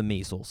quarantine for the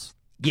measles.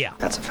 Yeah.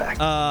 That's a fact.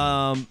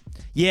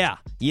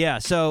 Yeah.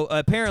 So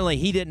apparently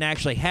he didn't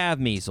actually have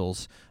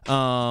measles.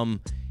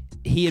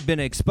 He had been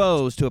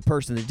exposed to a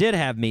person that did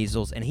have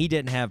measles, and he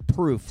didn't have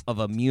proof of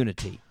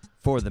immunity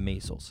for the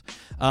measles.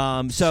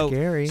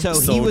 Scary. So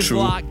he was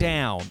locked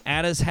down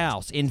at his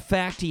house. In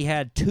fact, he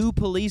had 2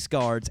 police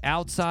guards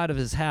outside of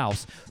his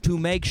house to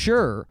make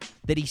sure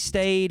that he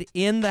stayed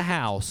in the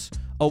house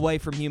away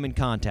from human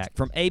contact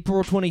from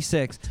April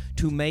 26th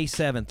to May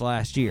 7th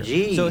last year.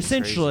 Jeez, so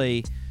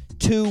essentially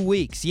 2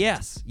 weeks.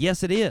 Yes,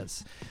 it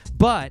is.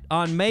 But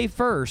on May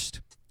 1st,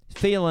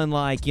 feeling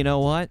like, you know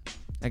what?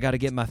 I got to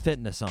get my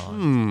fitness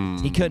on.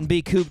 He couldn't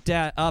be cooped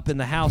up in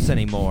the house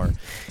anymore.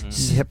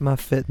 Get my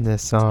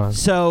fitness on.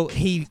 So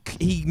he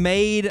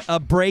made a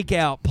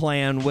breakout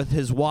plan with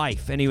his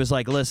wife, and he was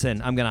like,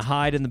 listen, I'm going to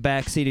hide in the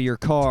backseat of your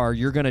car.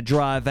 You're going to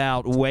drive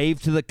out,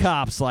 wave to the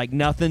cops like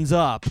nothing's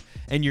up,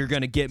 and you're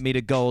going to get me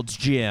to Gold's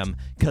Gym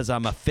because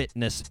I'm a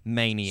fitness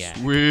maniac.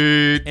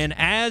 Sweet. And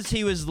as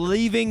he was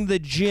leaving the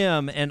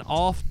gym, an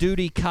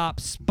off-duty cop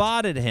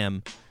spotted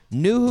him,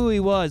 knew who he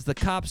was. The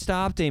cop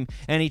stopped him,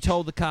 and he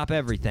told the cop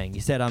everything. He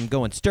said, I'm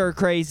going stir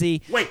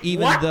crazy. Wait,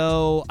 even what?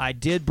 though I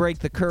did break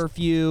the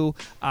curfew,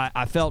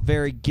 I felt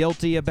very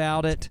guilty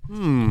about it.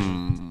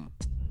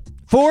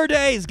 4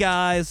 days,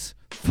 guys.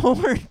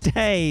 4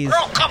 days.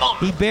 Girl, come on.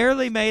 He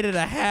barely made it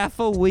a half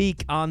a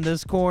week on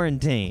this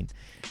quarantine.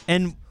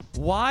 And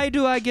why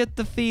do I get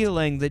the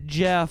feeling that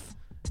Jeff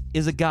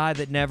is a guy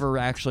that never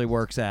actually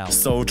works out?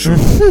 So true.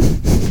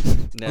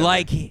 Never.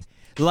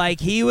 Like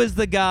he was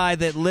the guy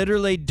that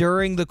literally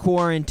during the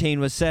quarantine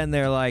was sitting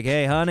there like,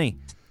 hey, honey,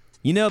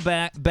 you know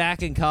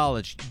back in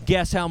college,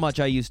 guess how much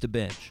I used to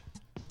bench?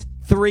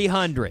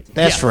 300.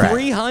 That's right.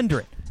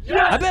 300.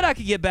 I bet I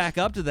could get back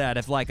up to that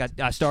if like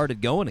I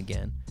started going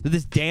again. But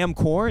this damn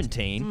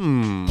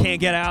quarantine, can't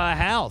get out of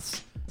the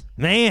house.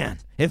 Man,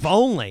 if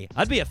only.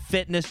 I'd be a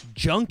fitness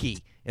junkie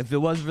if it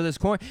wasn't for this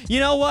quarantine. You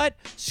know what?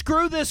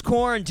 Screw this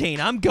quarantine.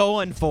 I'm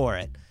going for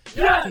it.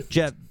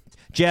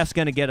 Jeff's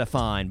gonna get a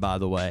fine, by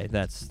the way.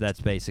 That's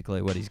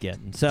basically what he's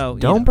getting. So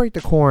Don't break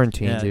the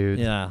quarantine, dude.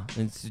 Yeah.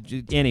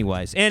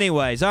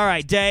 Anyways. All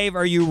right, Dave,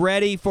 are you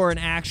ready for an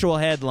actual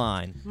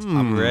headline?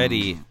 I'm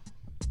ready.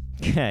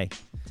 Okay.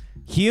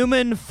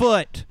 Human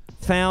foot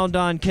found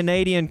on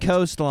Canadian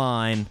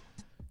coastline,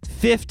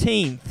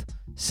 15th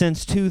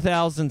since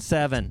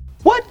 2007.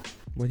 What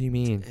do you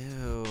mean?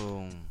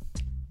 Ew.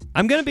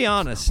 I'm going to be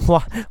honest.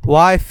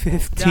 Why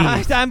 15?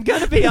 I'm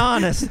going to be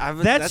honest.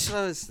 That's what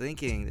I was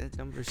thinking. That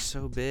number's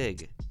so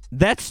big.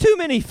 That's too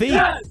many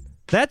feet.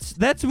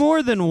 That's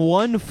more than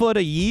 1 foot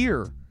a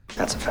year.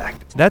 That's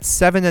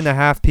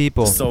 7.5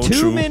 people.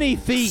 Too many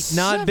feet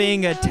not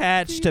being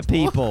attached to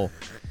people.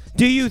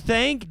 Do you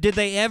think, did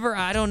they ever,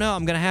 I don't know,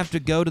 I'm going to have to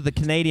go to the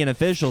Canadian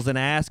officials and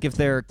ask if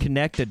they're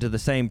connected to the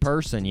same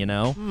person, you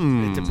know?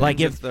 It depends Like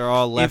if they're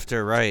all left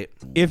or right.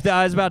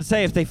 I was about to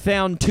say, if they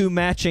found 2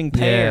 matching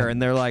pair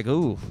and they're like,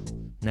 ooh,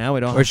 now we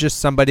don't. Or it's just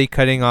somebody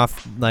cutting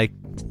off, like,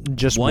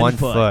 just 1 1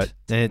 foot.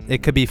 And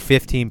it could be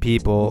 15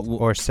 people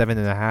or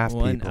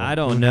 7.5 people. I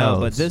don't Who know,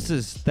 knows?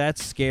 but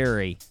that's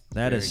scary.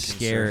 That Very is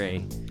scary.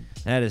 concerning.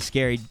 That is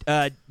scary.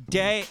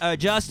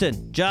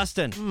 Justin,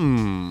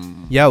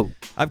 Yo.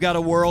 I've got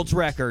a world's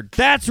record.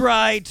 That's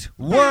right,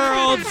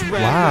 world's record.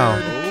 Wow.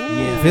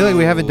 Yeah. I feel like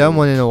we haven't done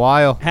one in a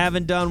while.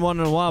 Haven't done one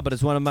in a while, but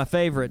it's one of my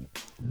favorite.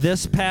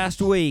 This past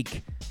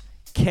week,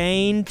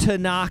 Kane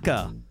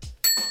Tanaka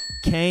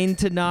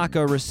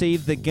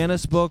received the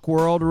Guinness Book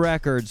World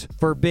Records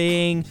for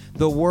being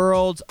the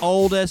world's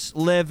oldest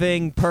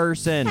living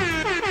person. Woo!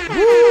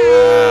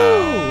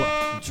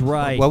 That's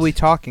right. What are we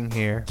talking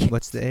here?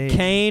 What's the age?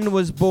 Kane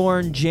was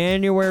born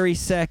January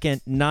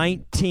 2nd,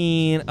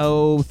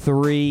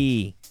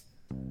 1903.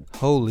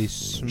 Holy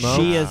smokes.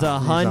 She is She's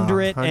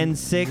 116.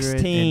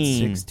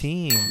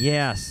 116.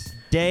 Yes.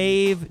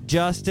 Dave,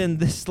 Justin,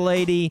 this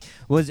lady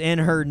was in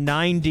her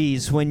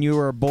 90s when you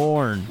were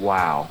born.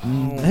 Oh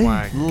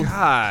my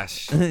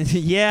gosh.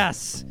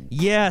 Yes,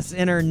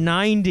 in her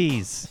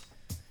 90s.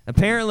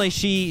 Apparently,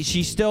 she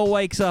still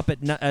wakes up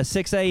at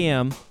 6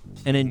 a.m.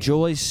 and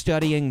enjoys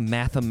studying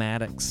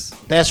mathematics.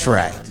 That's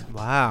right.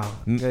 Wow.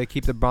 Gotta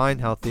keep the brain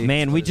healthy.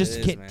 Man, we what it just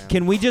is, man.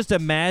 can we just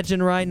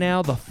imagine right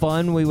now the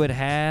fun we would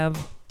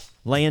have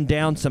laying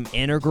down some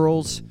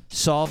integrals,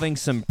 solving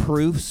some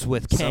proofs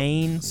with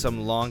Kane.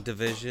 Some long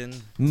division.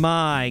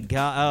 My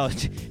God. Oh,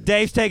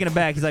 Dave's taking it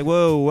back. He's like,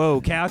 whoa,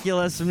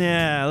 calculus?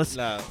 Yeah, let's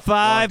No,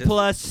 5 long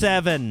plus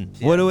 7.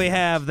 Yeah. What do we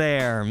have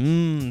there?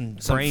 Some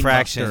brain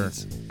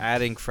fractions. buster.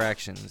 Adding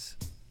fractions.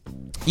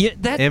 Yeah,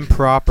 that.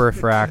 Improper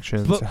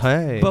fractions. But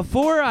hey.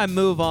 Before I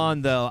move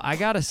on, though, I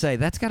gotta say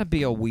that's gotta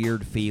be a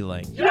weird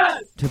feeling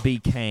to be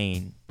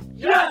Kane.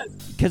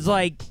 Because,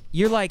 like,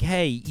 you're like,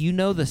 hey, you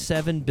know the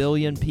 7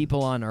 billion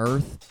people on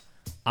Earth?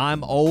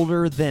 I'm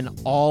older than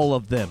all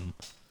of them.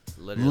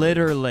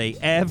 Literally.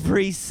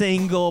 Every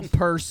single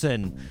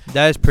person.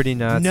 That is pretty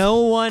nuts.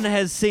 No one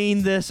has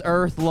seen this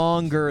Earth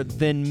longer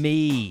than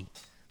me.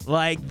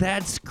 Like,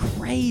 that's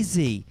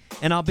crazy.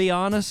 And I'll be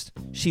honest,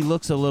 she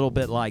looks a little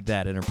bit like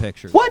that in her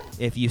pictures. What?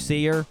 If you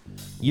see her,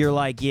 you're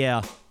like,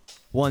 yeah,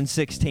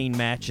 116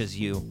 matches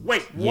you.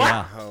 Wait,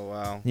 Yeah. Oh,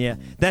 wow. Yeah.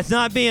 That's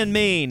not being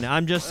mean.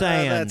 I'm just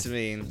saying. That's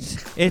mean.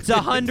 It's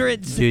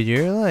 100. Dude,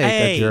 you're like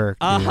hey, a jerk.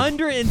 Dude.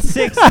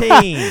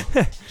 116.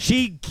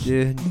 She,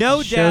 Dude,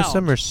 no show doubt.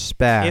 some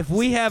respect. If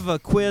we have a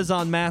quiz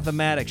on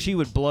mathematics, she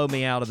would blow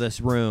me out of this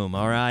room,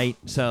 all right?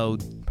 So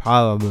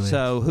Probably.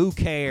 who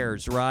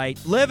cares, right?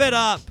 Live it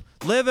up.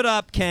 Live it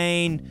up,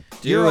 Kane.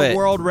 Do You're it. a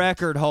world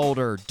record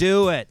holder.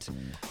 Do it.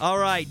 All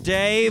right,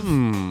 Dave.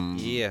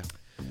 Yeah.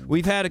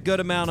 We've had a good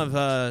amount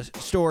of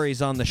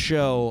stories on the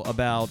show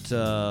about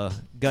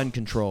gun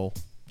control,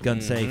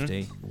 gun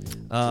safety.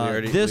 We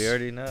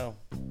already know.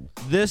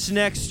 This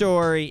next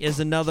story is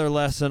another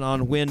lesson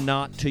on when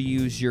not to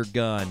use your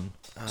gun.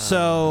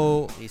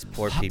 These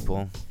poor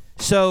people.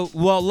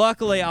 Well,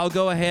 luckily, I'll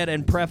go ahead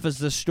and preface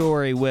the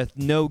story with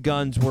no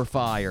guns were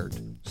fired.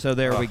 So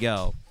there we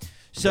go.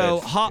 So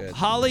Good.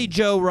 Holly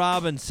Jo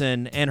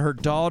Robinson and her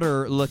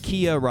daughter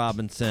Lakia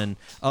Robinson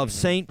of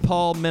St.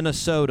 Paul,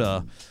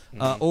 Minnesota,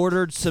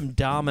 ordered some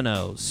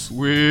Domino's.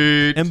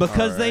 Sweet. And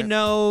because they Alright.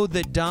 know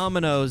that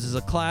Domino's is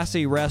a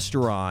classy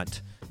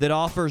restaurant that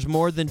offers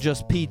more than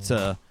just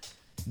pizza,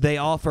 they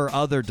offer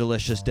other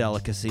delicious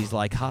delicacies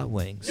like hot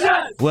wings.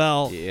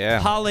 Well, Yeah.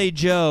 Holly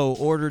Jo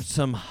ordered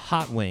some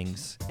hot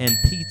wings and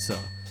pizza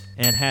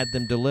and had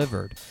them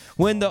delivered.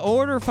 When the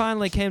order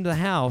finally came to the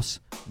house,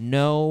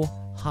 no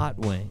hot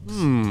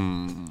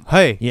wings.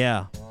 Hey.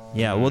 Yeah.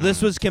 Well,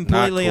 this was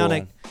completely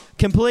cool.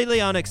 completely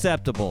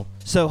unacceptable.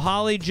 So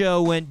Holly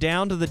Jo went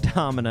down to the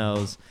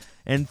Domino's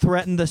and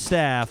threatened the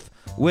staff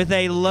with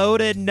a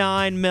loaded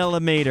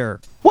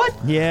 9mm. What?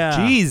 Yeah.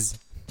 Jeez.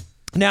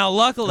 Now,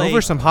 luckily,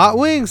 Over some hot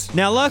wings?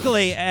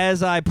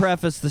 as I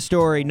preface the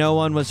story, no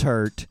one was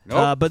hurt.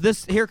 Nope. But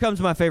here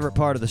comes my favorite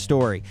part of the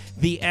story: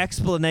 the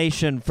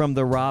explanation from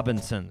the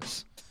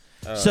Robinsons.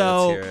 Let's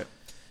hear it.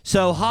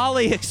 So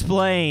Holly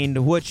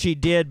explained what she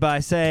did by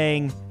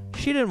saying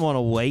she didn't want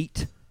to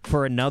wait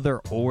for another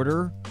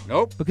order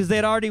Nope. because they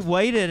had already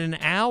waited an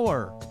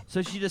hour.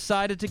 So she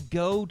decided to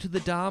go to the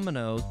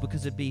Domino's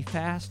because it'd be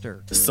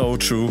faster. So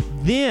true.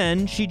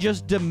 Then she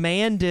just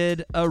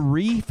demanded a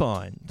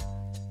refund.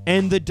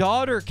 And the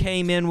daughter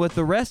came in with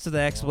the rest of the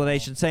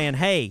explanation saying,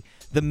 hey,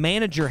 the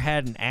manager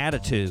had an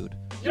attitude.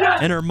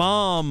 And her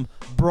mom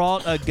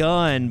brought a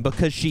gun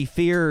because she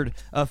feared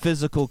a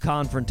physical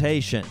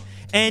confrontation.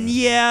 And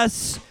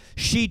yes,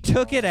 she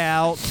took it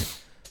out,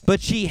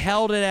 but she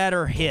held it at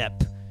her hip.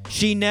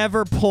 She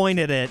never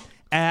pointed it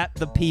at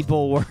the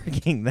people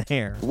working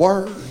there.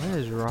 What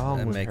is wrong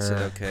That with makes her?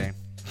 it okay.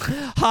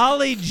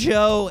 Holly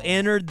Joe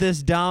entered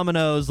this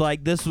Domino's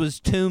like this was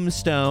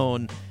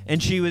Tombstone,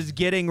 and she was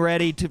getting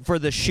ready for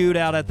the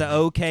shootout at the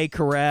OK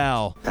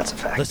Corral. That's a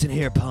fact. Listen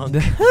here, punk.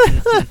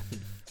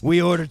 We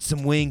ordered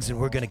some wings, and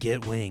we're going to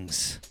get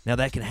wings. Now,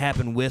 that can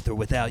happen with or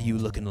without you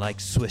looking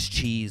like Swiss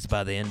cheese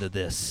by the end of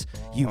this.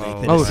 You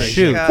make the Oh, decision.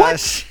 shoot.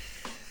 Gosh.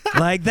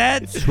 Like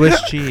that's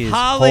Swiss cheese.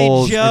 Holly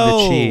holes Joe.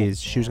 in the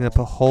cheese. She was gonna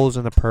put holes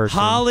in the person.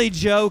 Holly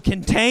Joe,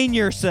 contain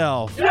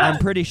yourself. I'm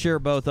pretty sure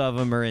both of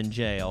them are in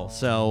jail.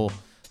 So,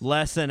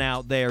 lesson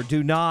out there.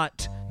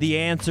 The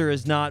answer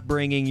is not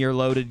bringing your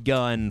loaded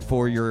gun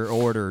for your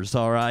orders,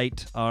 all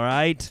right? All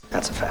right?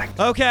 That's a fact.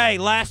 Okay,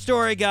 last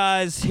story,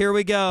 guys. Here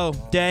we go.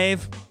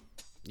 Dave,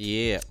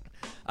 Yeah.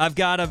 I've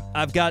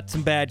got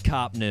some bad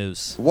cop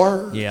news.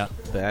 Word. Yeah.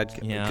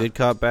 Yeah. Good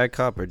cop, bad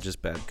cop, or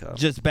just bad cop?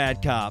 Just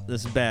bad cop.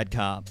 This is bad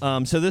cop.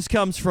 So this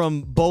comes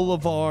from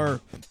Bolivar,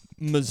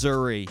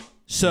 Missouri.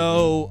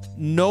 So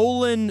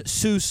Nolan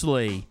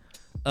Sousley,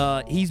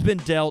 he's been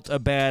dealt a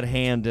bad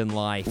hand in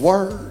life.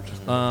 Word.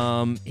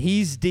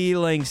 He's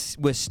dealing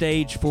with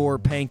stage 4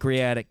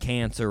 pancreatic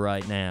cancer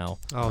right now.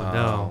 Oh Oh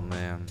no.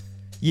 man.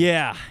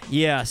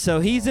 Yeah. So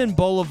he's in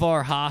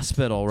Bolivar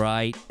Hospital,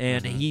 right?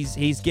 And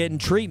he's getting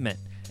treatment.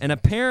 And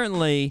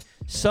apparently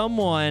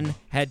someone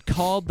had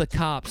called the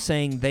cops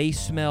saying they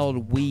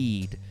smelled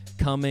weed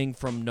coming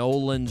from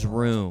Nolan's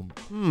room.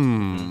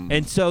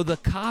 And so the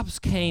cops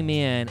came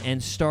in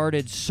and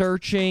started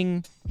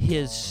searching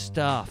his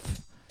stuff.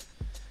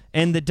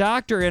 And the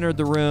doctor entered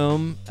the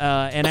room,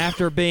 and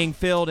after being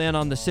filled in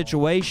on the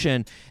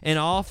situation, an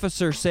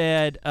officer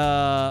said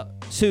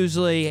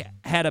Sousley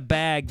had a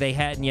bag they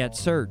hadn't yet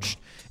searched.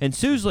 And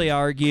Sousley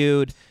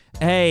argued,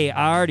 hey,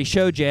 I already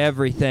showed you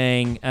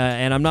everything,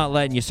 and I'm not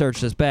letting you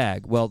search this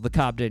bag. Well, the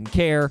cop didn't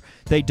care.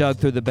 They dug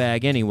through the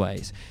bag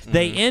anyways.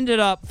 They ended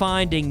up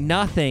finding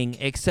nothing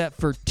except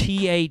for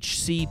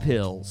THC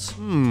pills,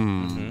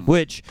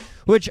 which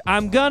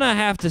I'm going to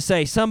have to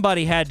say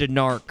somebody had to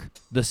narc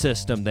the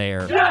system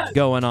there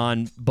going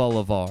on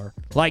Bolivar.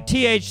 Like,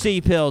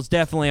 THC pills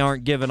definitely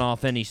aren't giving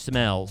off any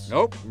smells.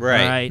 Nope.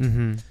 Right. Right?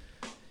 Mm-hmm.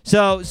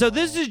 So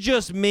this is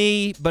just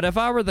me, but if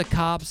I were the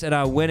cops and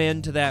I went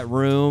into that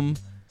room,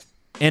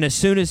 and as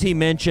soon as he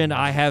mentioned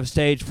I have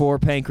stage 4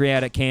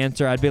 pancreatic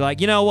cancer, I'd be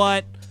like, you know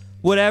what?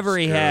 Whatever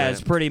he Screw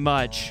has, it. pretty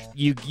much,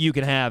 you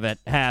can have it.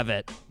 Have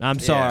it. I'm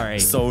sorry.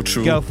 So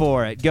true. Go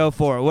for it. Go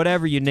for it.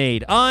 Whatever you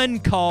need.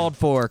 Uncalled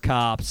for,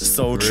 cops.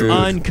 So true.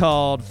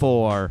 Uncalled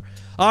for.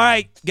 All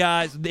right,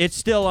 guys. It's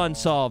still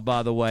unsolved,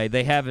 by the way.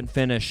 They haven't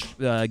finished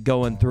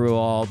going through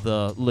all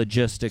the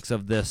logistics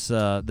of this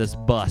this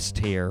bust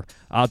here.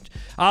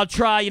 I'll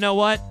try. You know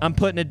what? I'm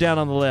putting it down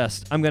on the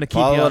list. I'm going to keep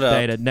you Follow it up.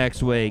 updated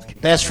next week.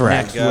 That's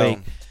right. Next Go. week.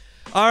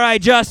 All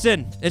right,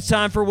 Justin. It's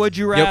time for Would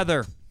You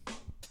Rather.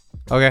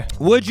 Okay.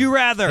 Would you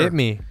rather Hit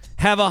me.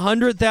 have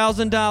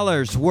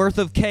 $100,000 worth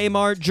of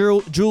Kmart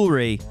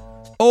jewelry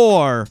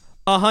or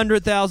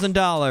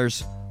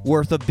 $100,000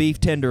 worth of beef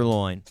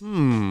tenderloin?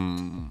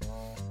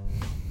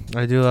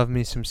 I do love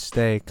me some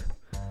steak.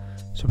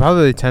 So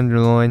probably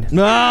tenderloin.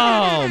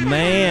 Oh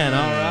man!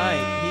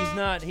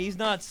 All right, he's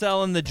not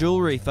selling the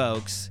jewelry,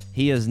 folks.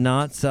 He is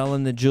not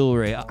selling the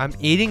jewelry. I'm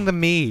eating the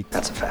meat.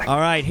 That's a fact. All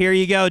right, here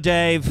you go,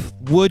 Dave.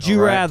 Would you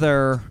All right.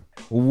 rather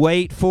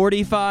wait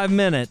 45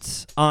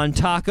 minutes on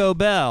Taco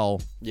Bell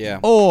Yeah.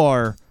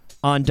 or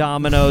on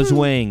Domino's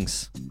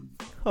wings?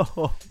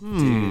 I've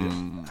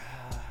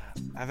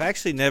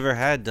actually never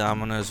had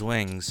Domino's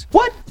wings.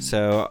 What?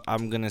 So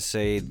I'm going to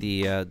say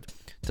the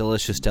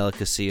delicious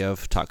delicacy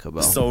of Taco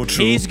Bell. So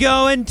true. He's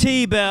going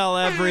T-Bell,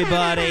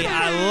 everybody.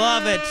 I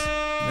love it.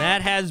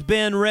 That has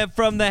been ripped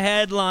from the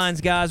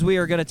headlines, guys. We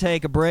are going to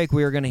take a break.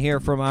 We are going to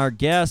hear from our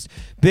guest,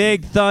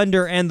 Big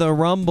Thunder and the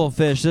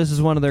Rumblefish. This is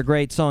one of their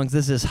great songs.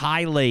 This is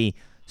Highly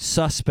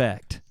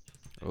Suspect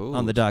Ooh.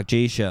 on the Doc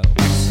G Show.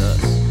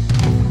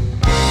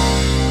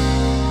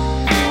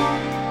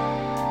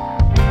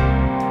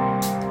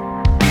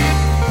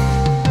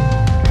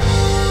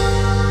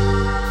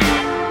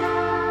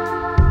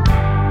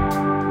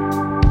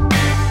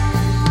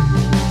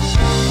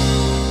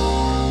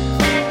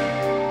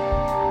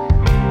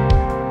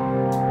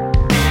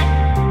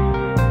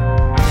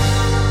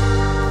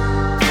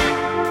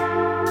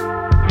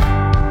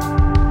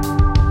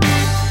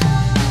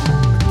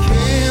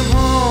 Came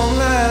home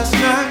last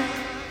night.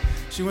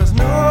 She was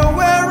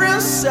nowhere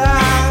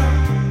inside.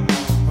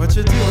 What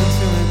you doing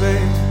to me,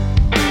 babe?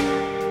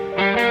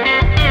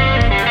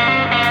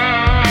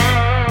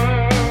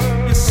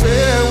 You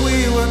said we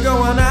were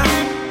going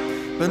out,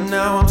 but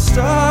now I'm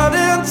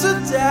starting to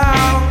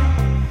doubt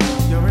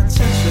your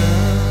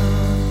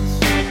intentions.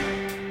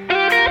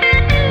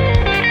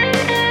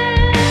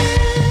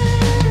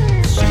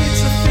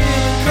 Streets are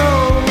feeling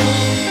cold.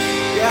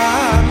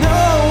 Got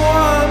no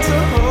one to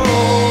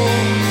hold.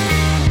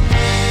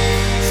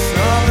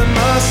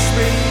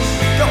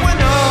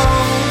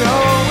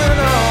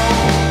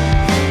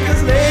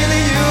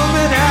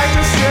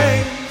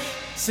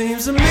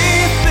 Seems to me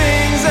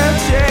things have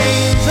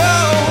changed. Oh,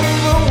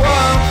 but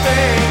one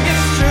thing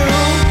is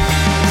true,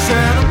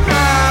 said I'm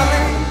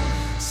highly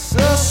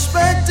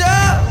suspect of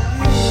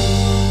you.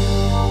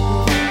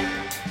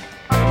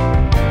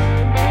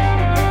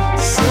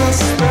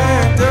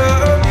 Suspect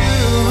of you.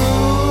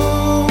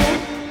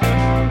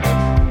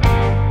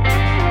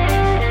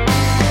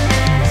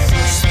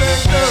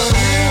 Suspect of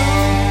you.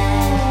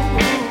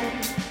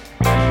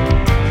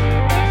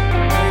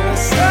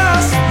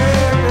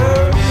 Suspect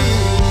of you.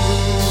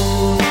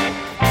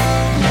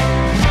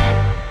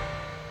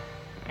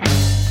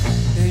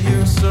 You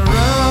used to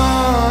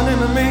run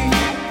into me,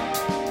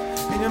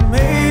 and you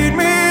made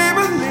me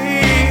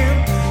believe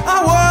I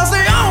was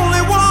the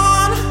only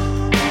one.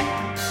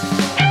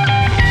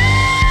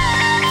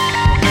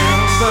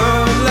 Remember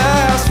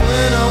last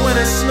winter when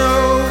it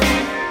snowed,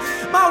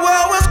 my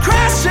world was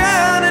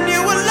crashing and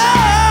you were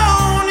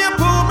alone. You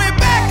pulled me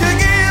back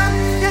again,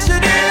 yes you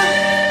did.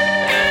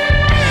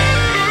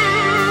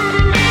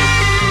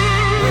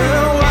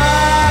 Well,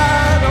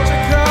 why don't you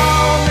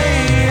call me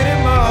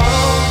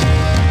anymore?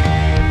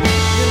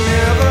 You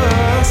never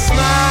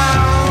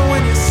smile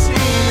when you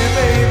see me,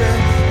 baby.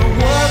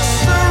 What's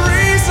the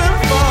reason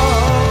for?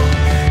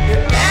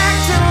 You're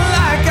acting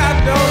like I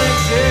don't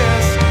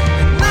exist,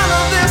 and none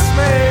of this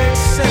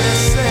makes any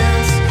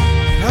sense.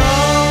 Oh,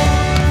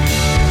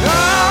 oh,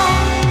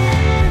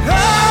 oh.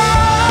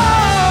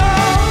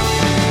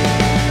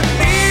 I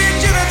need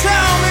you to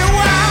tell me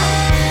why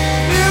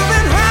you've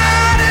been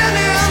hiding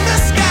in the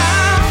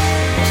sky.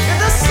 If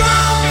there's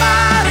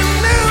somebody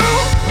new,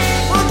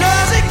 well,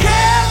 does he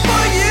care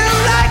for you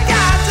like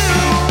I do?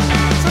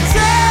 So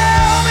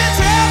tell me,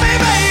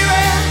 baby,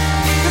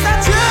 'cause I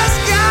just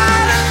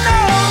gotta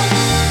know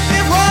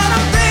if what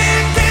I'm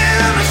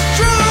thinking is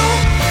true.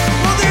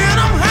 Well, then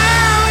I'm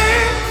highly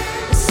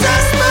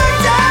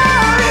suspect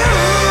of you.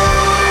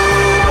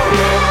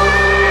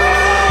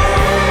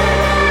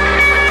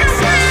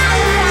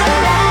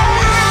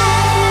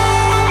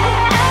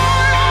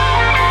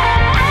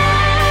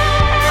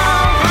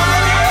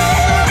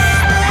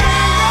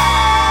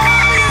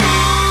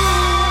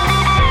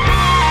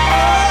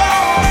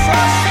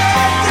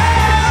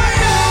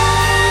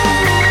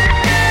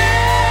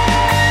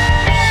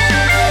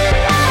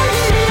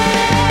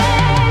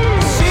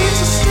 Sheets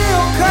are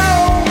still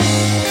cold,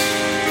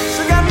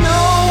 so got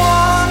no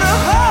one to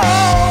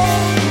hold.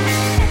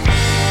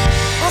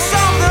 Well,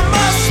 something's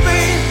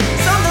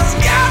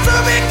got to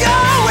be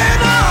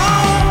going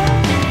on.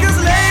 'Cause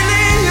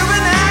lately you've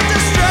been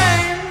acting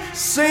strange.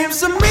 Seems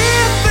to me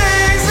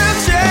things have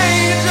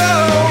changed. Oh,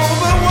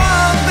 but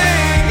one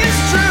thing is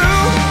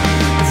true,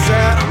 is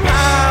that I'm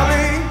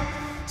highly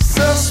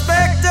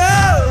suspect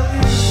of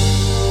you.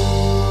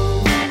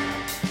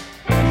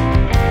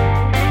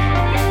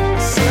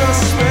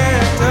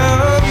 Suspect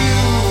of you.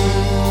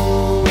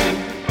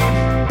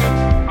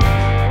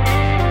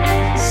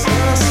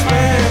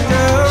 Suspect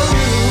of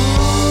you.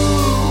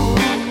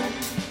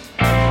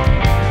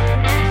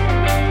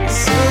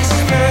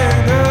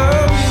 Suspect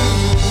of you.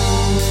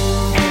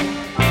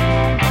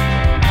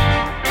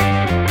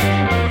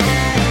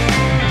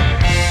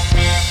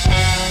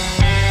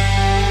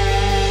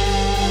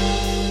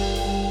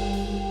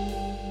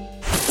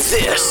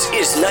 This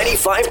is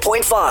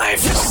 95.5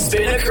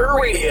 Spinnaker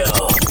Radio.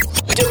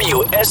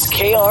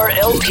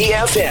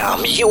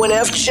 WSKR-LP-FM,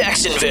 UNF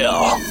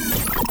Jacksonville.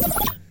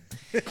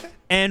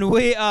 And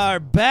we are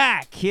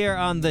back here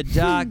on the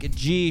Doc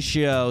G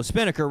Show.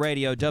 Spinnaker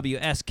Radio,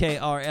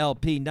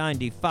 WSKR-LP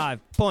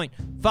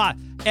 95.5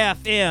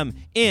 FM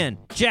in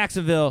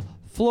Jacksonville,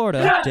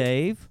 Florida.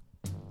 Dave?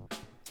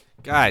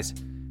 Guys,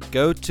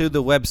 go to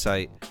the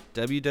website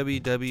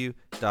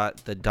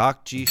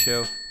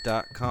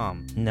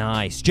www.thedocgshow.com.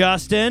 Nice.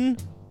 Justin?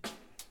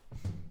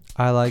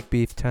 I like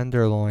beef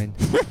tenderloin.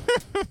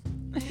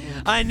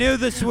 I knew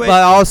the switch.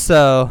 But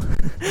also,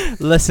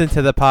 listen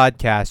to the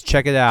podcast.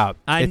 Check it out.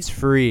 It's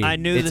free. I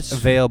knew it's this-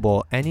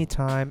 available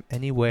anytime,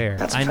 anywhere.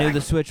 I knew the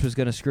switch was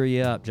going to screw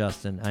you up,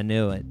 Justin. I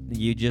knew it.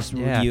 You just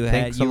Yeah, you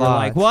thanks a were lot.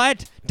 like,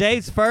 "What?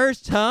 Dave's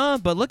first, huh?"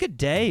 But look at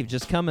Dave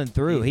just coming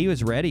through. He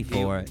was ready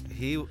for it.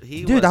 He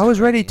Dude, I was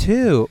ready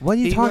too. What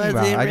are you He talking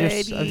about? wasn't I'm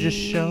just ready.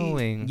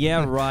 showing.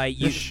 Yeah, right.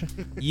 You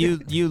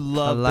I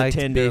love the like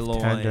beef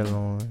tenderloin.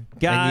 tenderloin.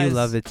 Guys, and you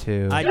love it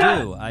too.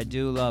 I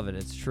do love it.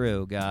 It's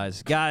true,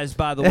 guys. Guys,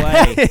 by the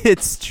way,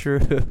 it's true.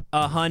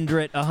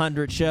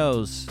 100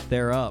 shows.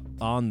 They're up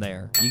on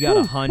there. You got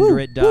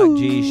 100 Doc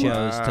G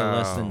shows to Wow.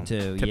 listen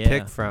to. To yeah.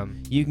 pick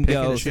from. You can Pick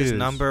go. and This is choose.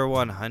 number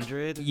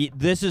 100.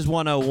 This is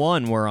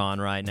 101 we're on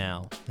right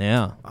now.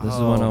 Yeah, this is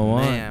Oh,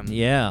 101. man.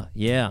 Yeah.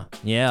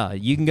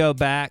 You can go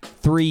back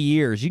 3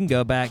 years. You can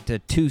go back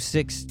to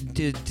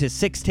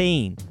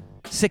 16.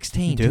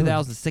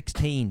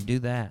 2016. Do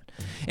that.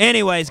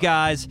 Anyways,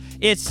 guys,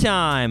 it's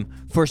time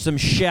for some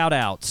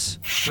shout-outs.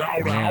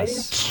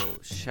 Yes. Oh,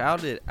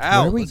 shout it Where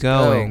out. are we Let's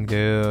going,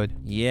 go. dude?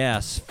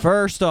 Yes.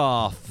 First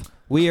off,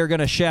 we are going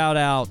to shout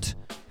out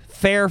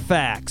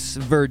Fairfax,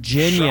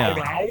 Virginia.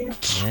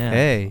 Yeah.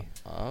 Hey.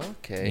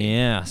 Okay.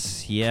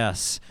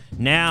 Yes.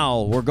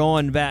 Now we're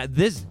going back.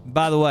 This,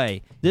 by the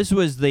way, this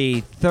was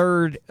the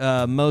third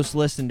most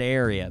listened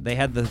area. They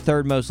had the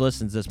third most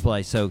listens this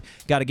place, so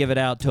got to give it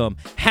out to them.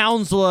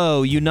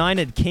 Hounslow,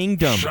 United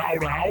Kingdom.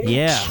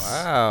 Yes.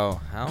 Wow,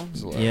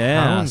 Hounslow.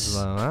 Yes.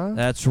 Hounslow, huh?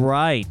 That's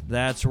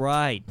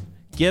right.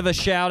 Give a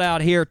shout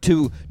out here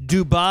to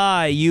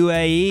Dubai,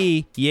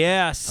 UAE.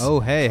 Yes. Oh,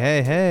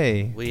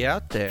 hey. We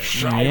out there.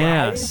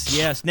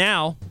 Yes.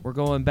 Now we're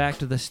going back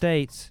to the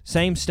States.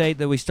 Same state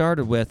that we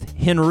started with.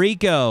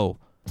 Henrico,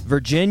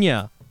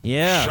 Virginia.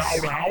 Yes.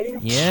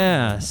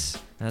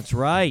 That's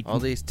right. All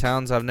these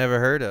towns I've never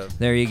heard of.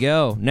 There you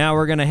go. Now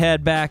we're going to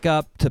head back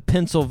up to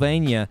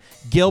Pennsylvania.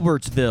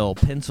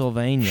 Gilbertsville,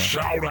 Pennsylvania.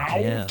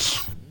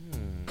 Yes.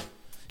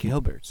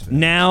 Gilbert's.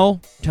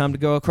 Now, time to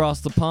go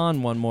across the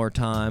pond one more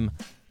time.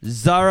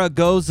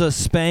 Zaragoza,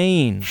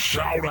 Spain.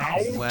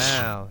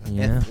 Wow.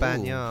 Yeah.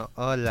 Espanol.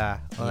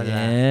 Hola.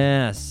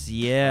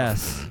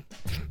 Yes.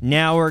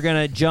 Now we're going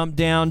to jump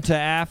down to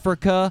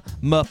Africa.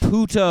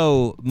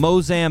 Maputo,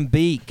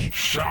 Mozambique.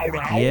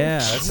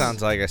 Yes. That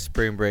sounds like a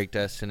spring break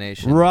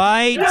destination.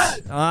 Right?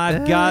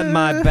 I've got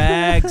my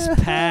bags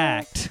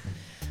packed.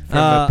 From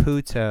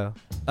Maputo.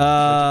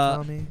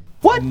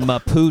 What?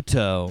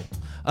 Maputo.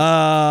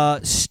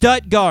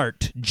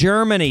 Stuttgart,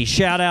 Germany.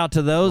 Shout out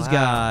to those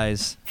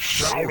guys.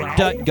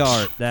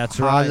 Stuttgart, that's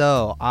right.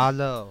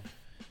 Hello.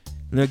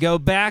 Now go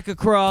back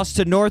across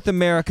to North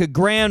America,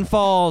 Grand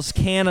Falls,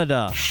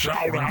 Canada.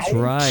 That's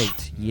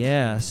right.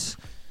 Yes.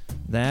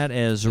 That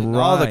is right.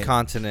 All the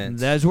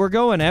continents. We're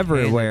going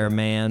everywhere,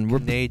 man.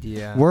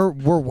 Canada. We're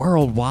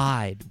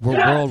worldwide. We're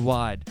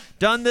worldwide.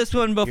 Done this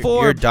one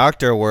before. You're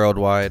Dr.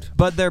 Worldwide.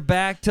 But they're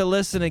back to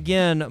listen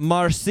again.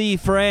 Marseille,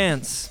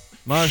 France.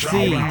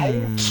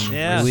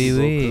 Yes.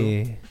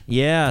 Oui.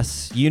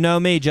 Yes. You know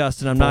me,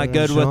 Justin. I'm not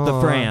good with the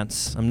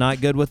France.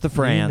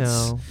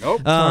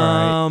 Nope.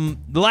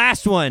 The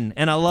last one,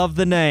 and I love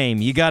the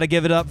name. You got to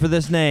give it up for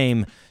this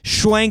name.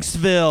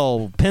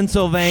 Schwanksville,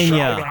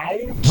 Pennsylvania.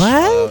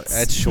 What?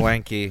 That's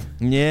Schwanky.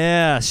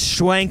 Yes,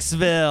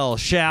 Schwanksville.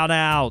 Shout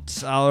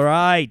out. All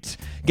right.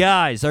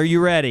 Guys, are you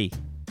ready?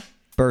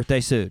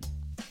 Birthday suit.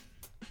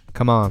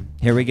 Come on.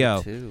 Here we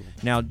go. Too.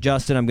 Now,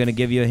 Justin, I'm going to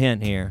give you a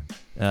hint here.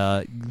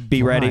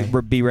 Be ready.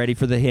 Be ready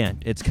for the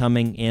hint. It's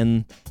coming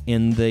in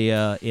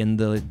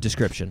the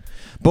description.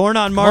 Born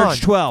on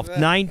March 12th,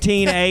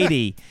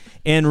 1980,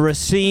 in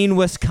Racine,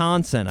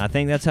 Wisconsin. I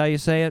think that's how you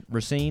say it.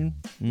 Racine.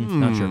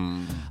 Not sure.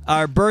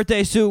 Our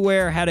birthday suit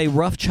wearer had a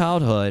rough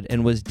childhood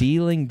and was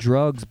dealing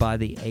drugs by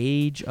the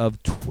age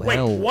of 12.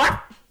 Wait,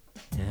 what?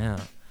 Yeah.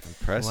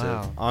 Impressive.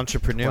 Wow.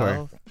 Entrepreneur.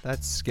 Well,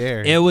 that's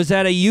scary. It was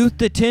at a youth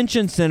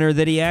detention center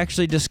that he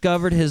actually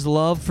discovered his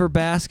love for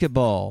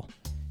basketball.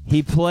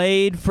 He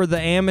played for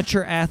the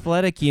Amateur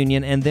Athletic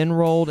Union and then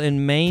enrolled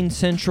in Maine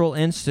Central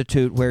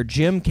Institute, where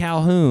Jim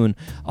Calhoun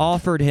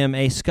offered him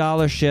a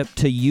scholarship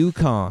to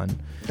UConn.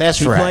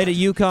 That's right. He played at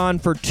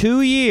UConn for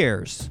 2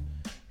 years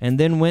and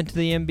then went to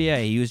the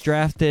NBA. He was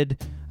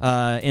drafted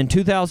in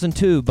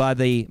 2002 by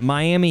the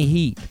Miami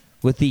Heat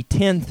with the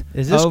 10th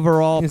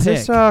overall pick. Is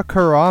this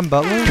Karan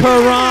Butler?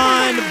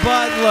 Karan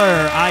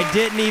Butler. I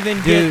didn't even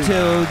get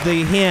to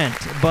the hint,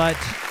 but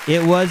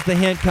it was the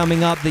hint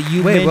coming up that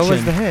you mentioned. Wait, what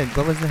was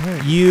the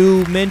hint?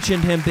 You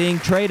mentioned him being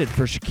traded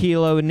for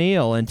Shaquille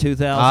O'Neal in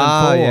 2004.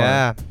 Oh,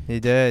 yeah. He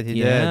did.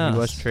 He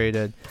was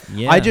traded.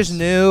 Yes. I just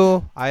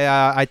knew.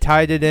 I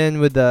tied it in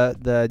with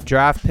the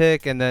draft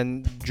pick and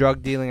then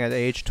drug dealing at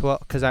age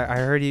 12 because I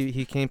heard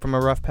he came from a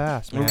rough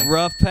past, man.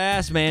 Rough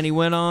pass, man. He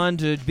went on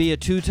to be a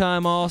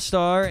two-time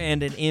All-Star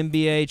and an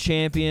NBA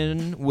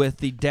champion with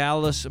the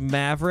Dallas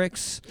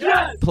Mavericks,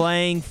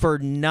 playing for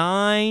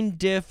 9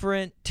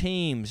 different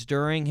teams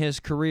during his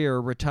career,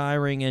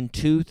 retiring in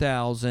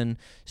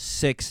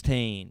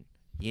 2016.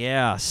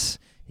 Yes,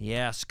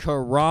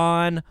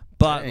 Karan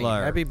Butler. Dang,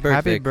 happy birthday,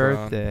 Happy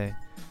Karan. birthday.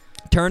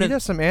 Turning, He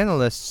does some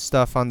analyst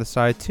stuff on the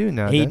side too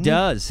now. he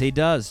doesn't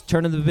does.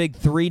 Turning the big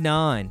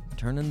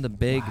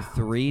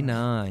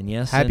 3-9.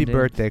 Yes, Happy indeed.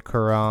 birthday,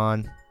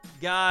 Karan.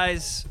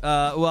 Guys,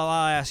 well,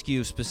 I'll ask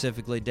you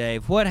specifically,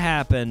 Dave. What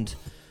happened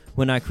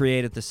when I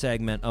created the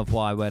segment of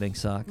Why Weddings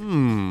Suck? We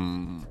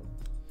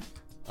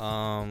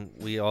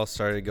all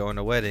started going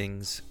to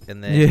weddings,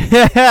 and then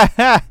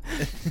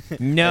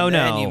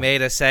No. you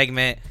made a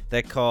segment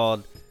that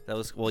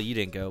was you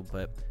didn't go,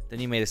 but then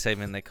you made a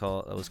segment that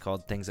was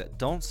called Things That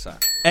Don't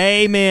Suck.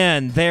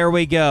 Amen. There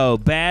we go.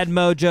 Bad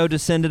mojo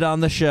descended on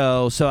the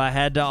show, so I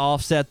had to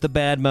offset the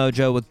bad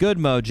mojo with good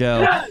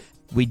mojo. Yes!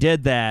 We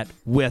did that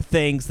with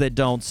Things That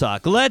Don't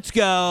Suck. Let's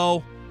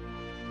go.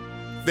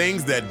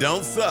 Things that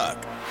don't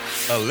suck.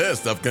 A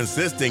list of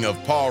consisting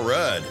of Paul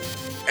Rudd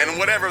and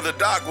whatever the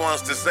doc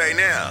wants to say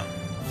now.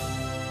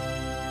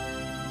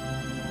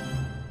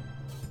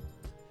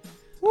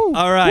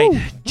 All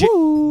right.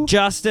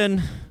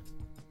 Justin,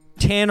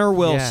 Tanner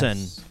Wilson.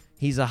 Yes.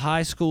 He's a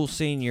high school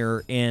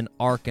senior in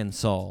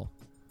Arkansas.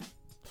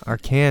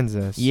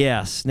 Arkansas.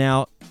 Yes.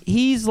 Now,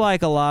 he's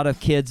like a lot of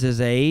kids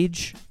his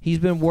age. He's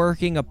been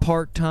working a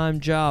part-time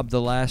job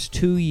the last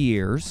 2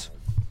 years,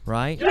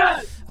 right?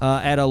 Yes!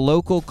 at a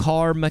local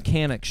car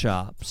mechanic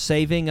shop,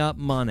 saving up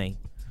money.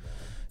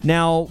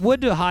 Now, what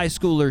do high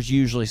schoolers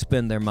usually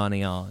spend their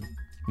money on?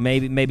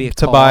 Maybe a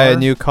to car, buy a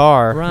new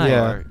car. Right.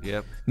 Yeah.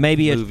 Yep.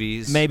 Maybe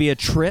Movies. maybe a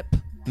trip,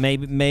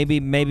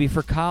 maybe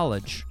for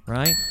college,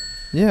 right?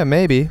 Yeah,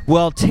 maybe.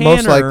 Well, Tanner,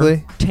 Most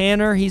likely.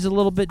 Tanner, he's a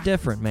little bit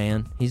different,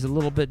 man. He's a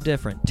little bit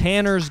different.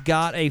 Tanner's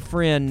got a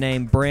friend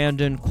named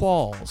Brandon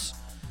Qualls.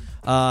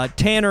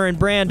 Tanner and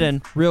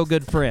Brandon, real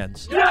good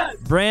friends. Yes!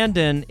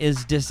 Brandon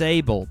is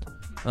disabled,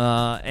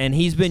 and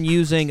he's been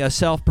using a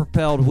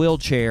self-propelled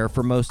wheelchair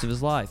for most of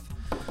his life.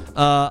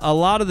 A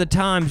lot of the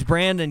times,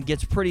 Brandon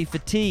gets pretty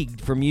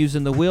fatigued from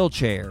using the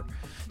wheelchair.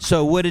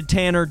 So what did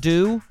Tanner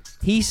do?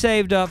 He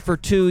saved up for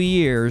 2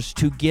 years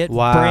to get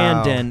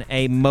Brandon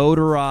a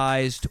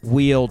motorized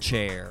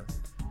wheelchair.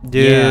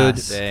 Dude,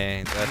 Yes.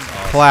 Dang, that's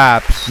awesome.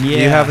 claps. Do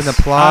you have an Yes.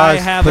 applause?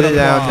 I have Put an it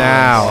down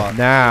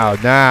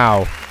applause.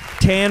 now.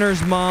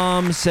 Tanner's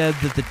mom said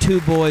that the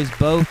two boys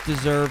both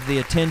deserve the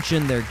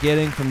attention they're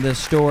getting from this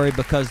story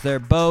because they're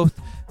both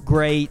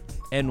great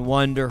and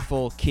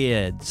wonderful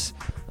kids.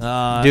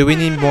 Dude, we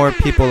need more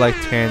people like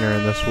Tanner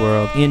in this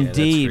world.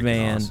 Indeed, freaking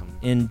man. awesome.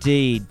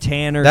 Indeed.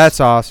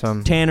 That's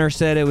awesome. Tanner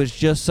said it was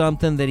just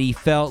something that he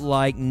felt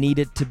like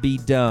needed to be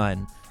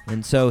done.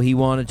 And so he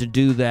wanted to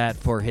do that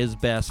for his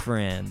best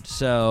friend.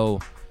 So,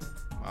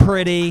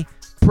 pretty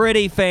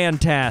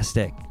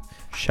fantastic.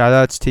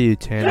 Shout-outs to you,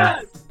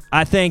 Tanner.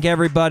 I think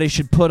everybody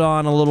should put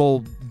on a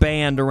little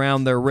band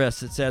around their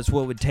wrist that says,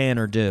 "What would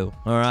Tanner do?"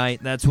 All right?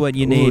 That's what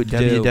you need to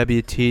do.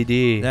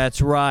 WWTD.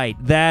 That's right.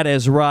 That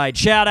is right.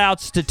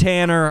 Shout-outs to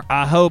Tanner.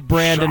 I hope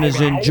Brandon is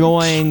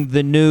enjoying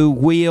the new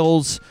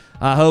wheels.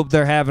 I hope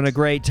they're having a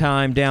great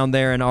time down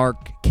there in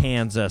Ark,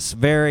 Kansas.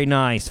 Very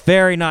nice.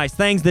 Very nice.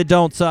 Things that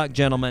don't suck,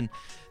 gentlemen.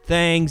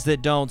 Things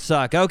that don't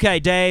suck. Okay,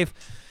 Dave,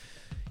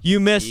 you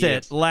missed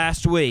it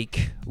last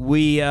week.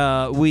 We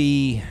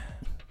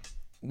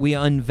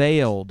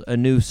unveiled a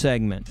new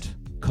segment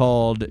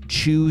called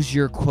Choose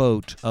Your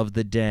Quote of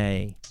the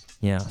Day.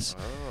 Yes.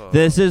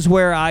 This is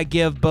where I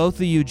give both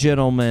of you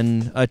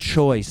gentlemen a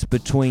choice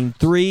between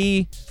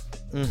three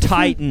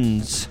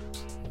titans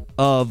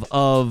of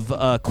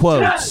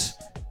quotes,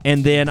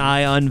 and then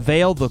I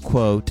unveil the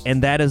quote,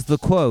 and that is the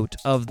quote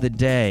of the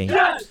day.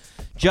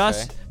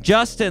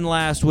 Justin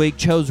last week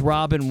chose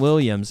Robin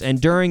Williams, and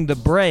during the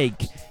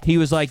break, he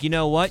was like, you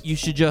know what? You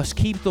should just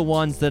keep the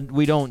ones that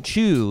we don't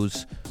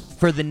choose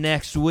for the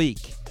next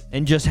week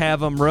and just have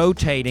them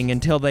rotating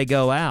until they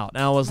go out.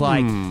 And I was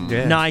like,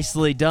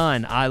 nicely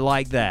done. I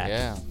like that.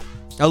 Yeah.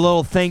 A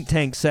little think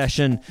tank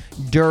session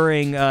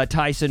during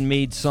Tyson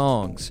Mead's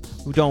songs.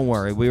 Don't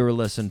worry, we were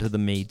listening to the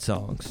Mead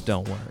songs.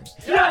 Don't worry.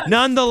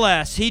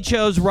 Nonetheless, he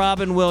chose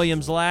Robin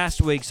Williams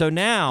last week. So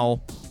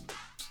now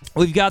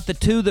we've got the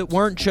two that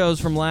weren't chose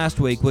from last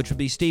week, which would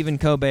be Stephen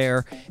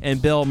Colbert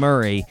and Bill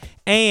Murray.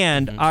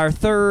 And our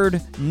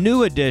third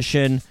new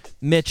addition,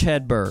 Mitch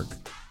Hedberg.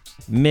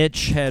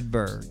 Mitch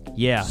Hedberg.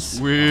 Yes.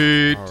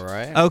 Sweet. All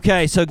right.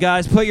 Okay, so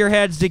guys, put your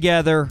heads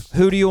together.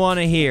 Who do you want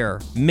to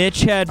hear?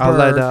 Mitch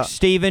Hedberg,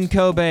 Stephen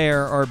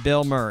Colbert, or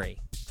Bill Murray?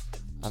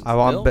 I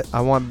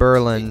want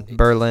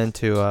Berlin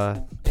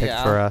to pick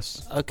for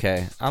us.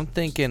 Okay, I'm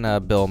thinking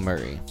Bill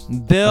Murray.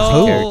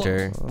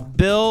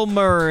 Bill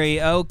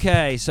Murray.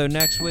 Okay, so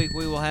next week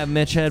we will have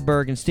Mitch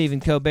Hedberg and Stephen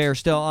Colbert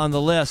still on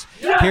the list.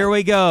 Here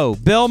we go.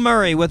 Bill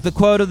Murray with the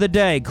quote of the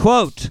day.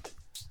 Quote,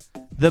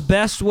 "The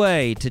best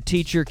way to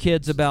teach your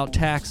kids about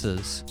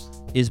taxes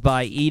is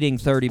by eating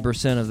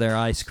 30% of their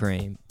ice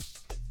cream."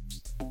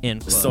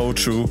 End quote. So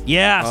true.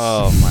 Yes.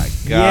 Oh my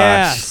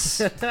gosh.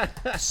 Yes.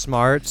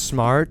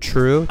 Smart,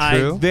 true.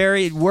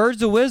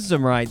 Words of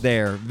wisdom right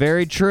there.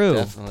 Very true.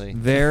 Definitely.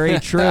 Very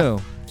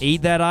true.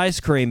 Eat that ice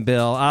cream,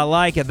 Bill. I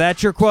like it.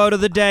 That's your quote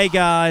of the day,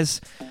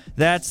 guys.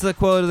 That's the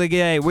quote of the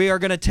day. We are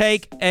going to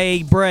take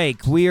a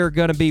break. We are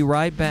going to be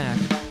right back.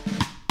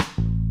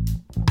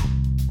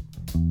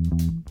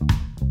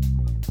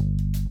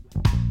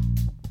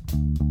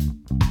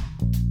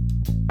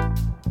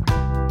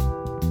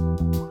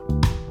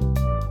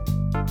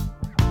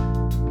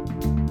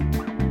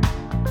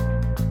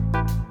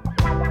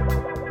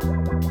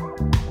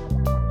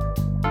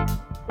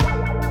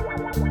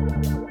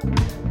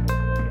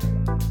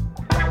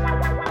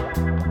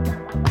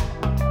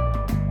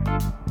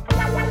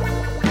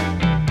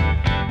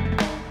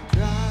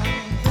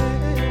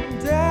 Driving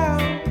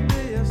down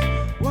the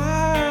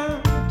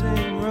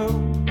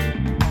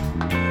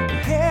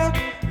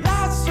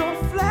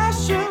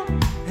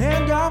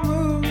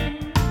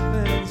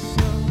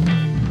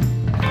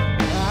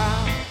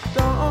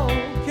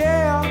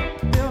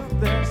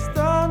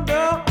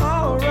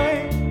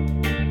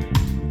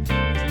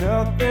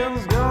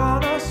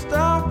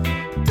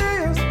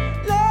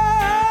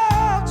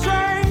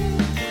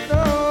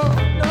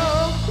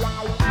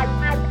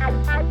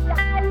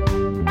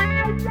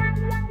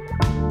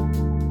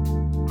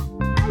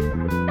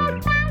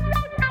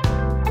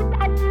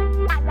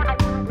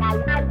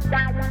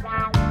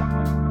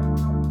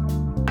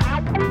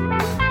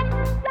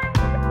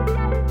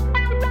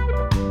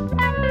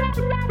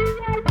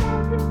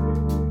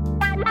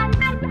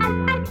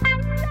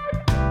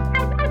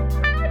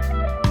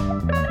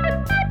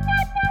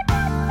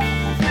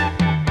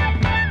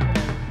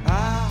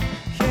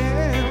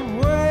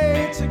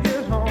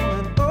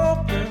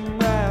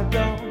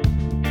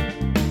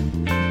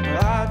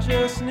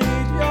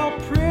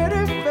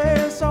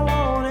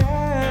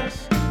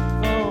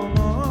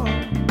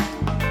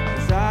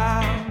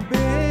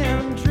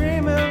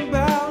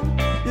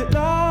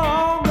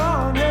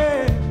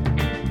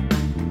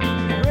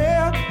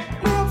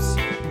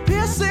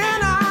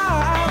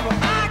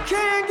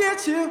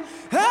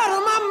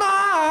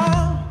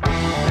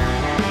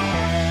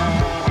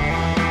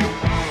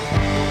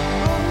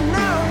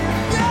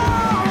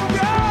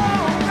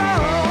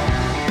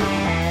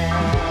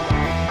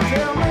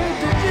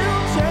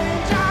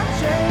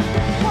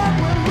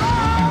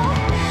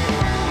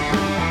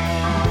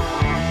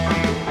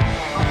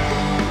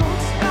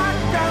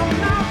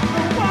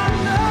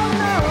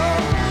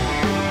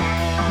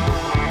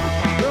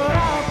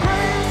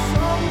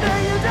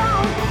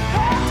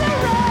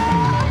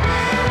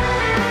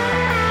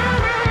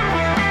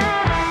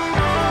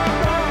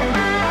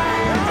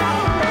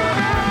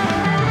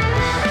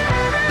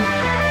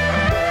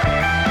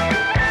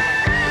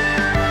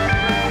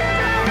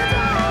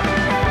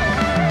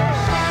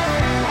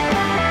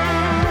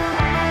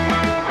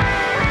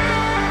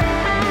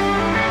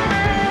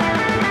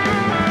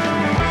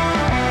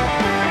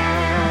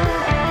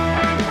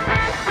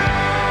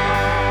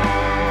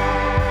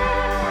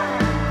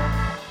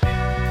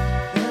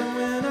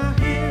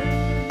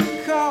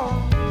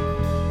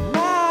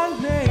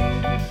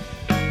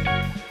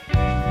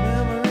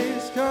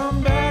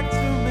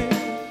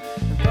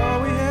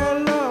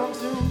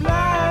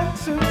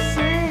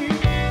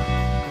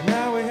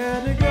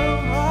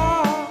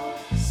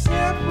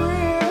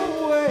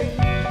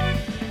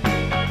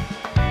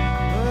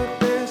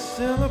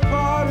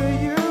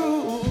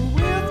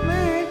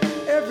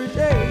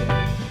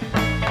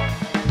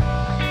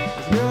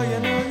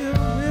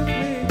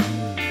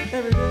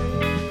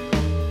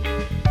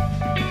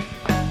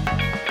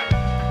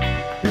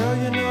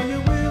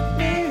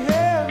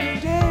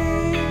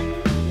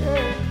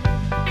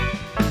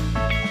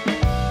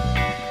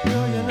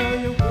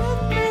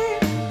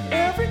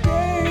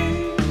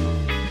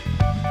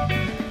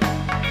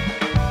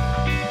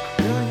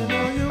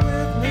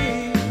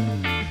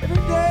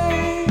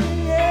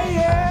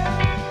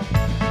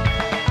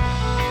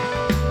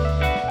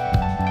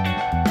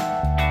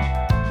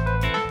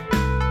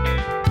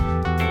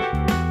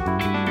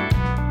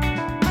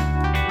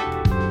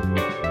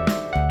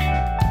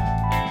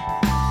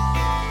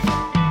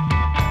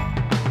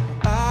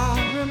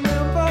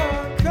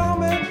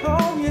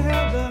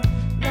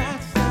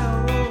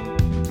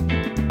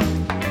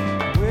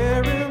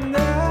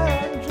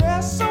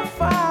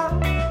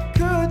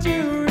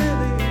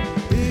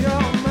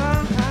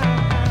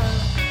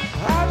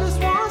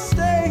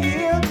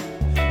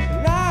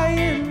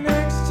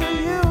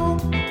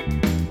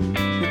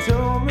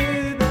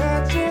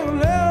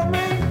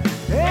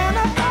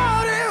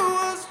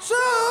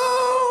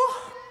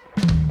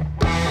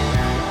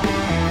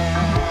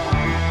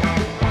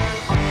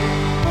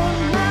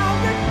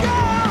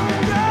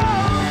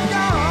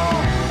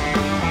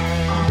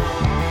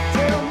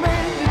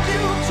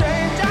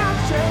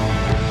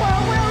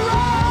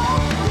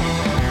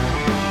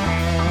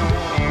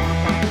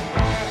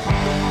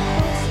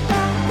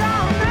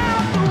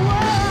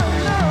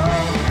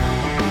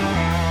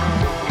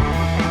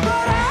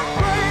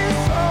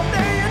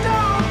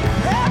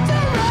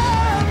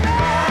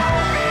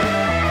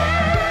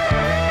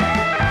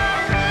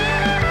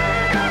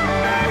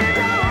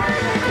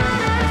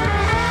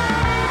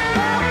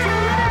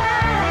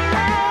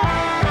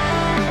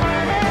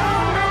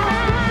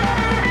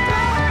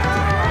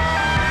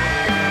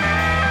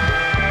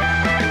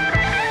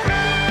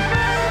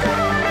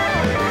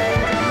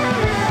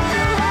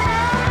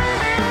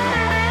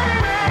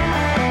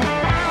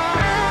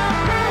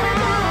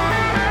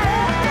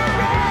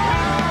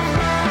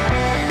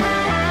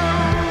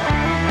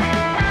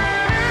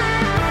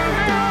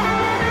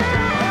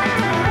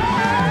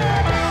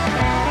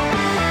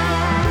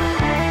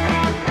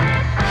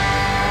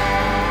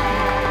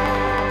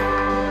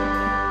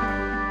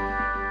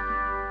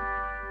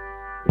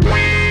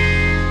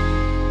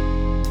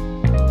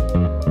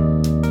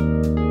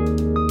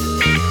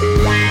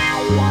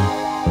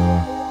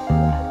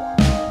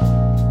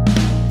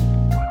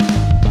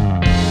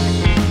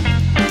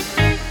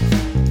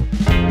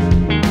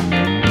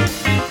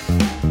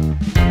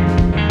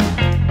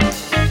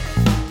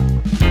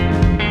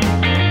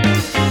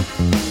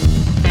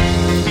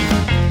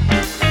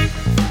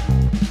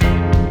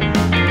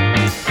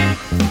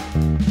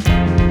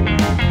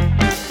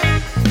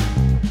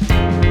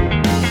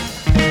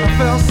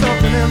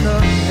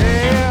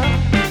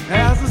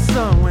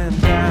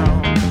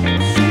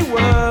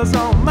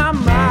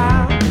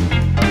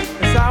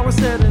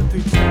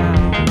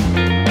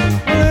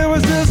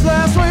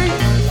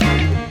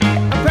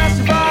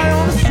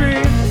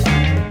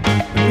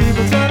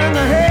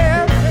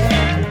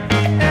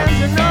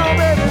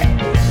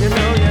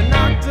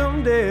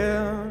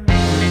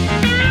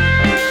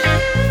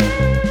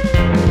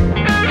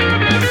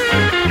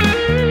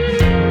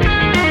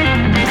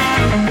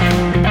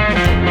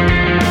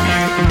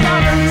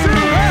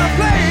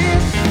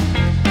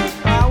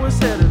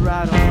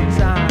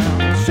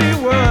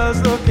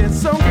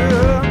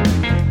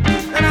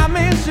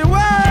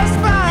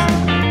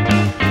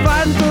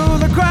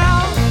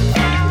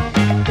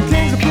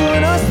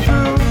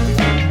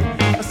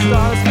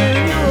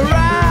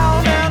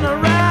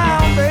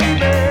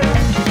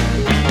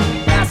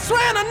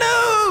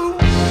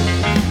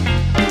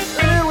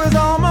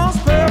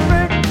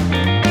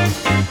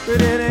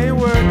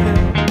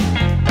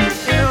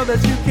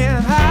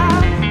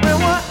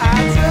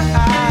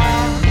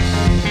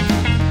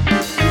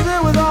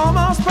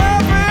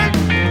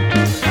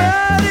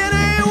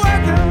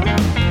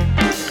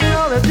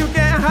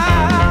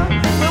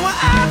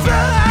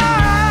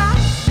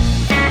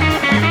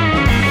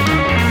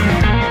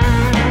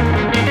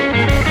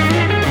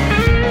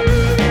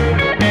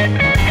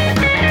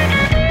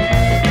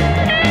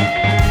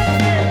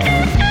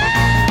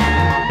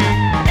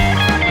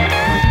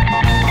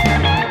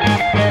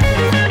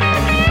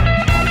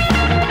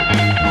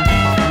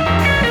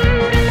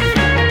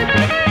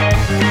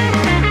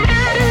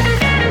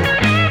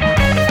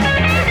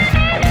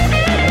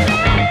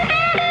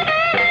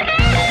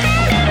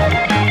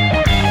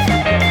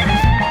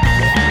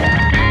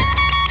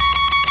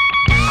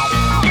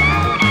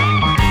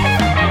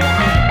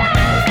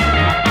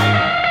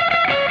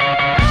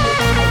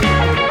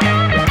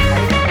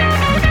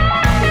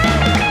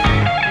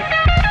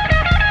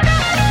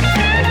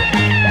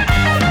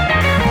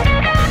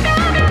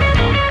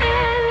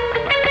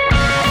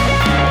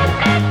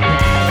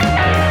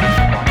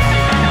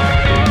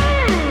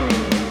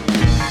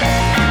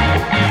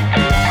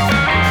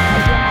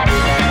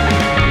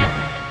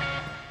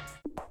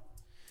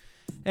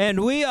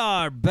And we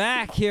are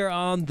back here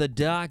on the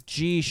Doc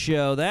G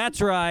Show.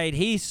 That's right,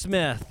 Heath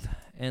Smith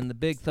and the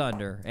Big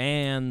Thunder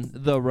and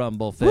the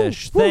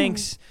Rumblefish.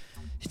 Thanks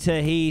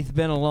to Heath.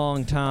 Been a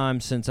long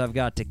time since I've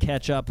got to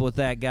catch up with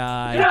that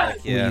guy. Yeah.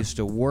 We used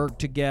to work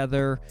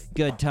together.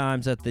 Good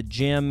times at the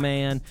gym,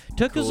 man.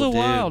 Took us a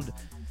while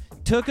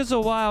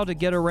to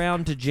get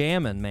around to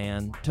jamming,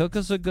 man. Took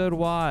us a good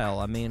while.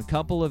 I mean, a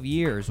couple of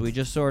years. We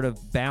just sort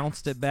of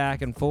bounced it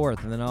back and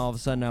forth, and then all of a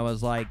sudden I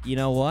was like, you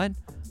know what?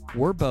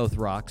 We're both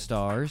rock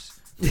stars.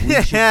 We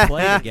should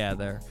play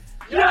together.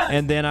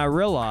 And then I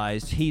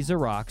realized he's a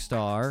rock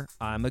star.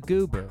 I'm a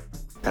goober.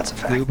 That's a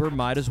fact. Goober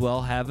might as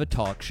well have a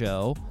talk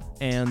show,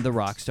 and the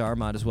rock star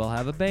might as well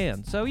have a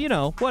band. So, you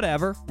know,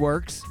 whatever.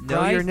 Works. Know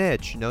right? your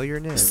niche. Know your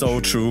niche. So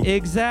true.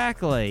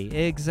 Exactly.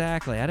 I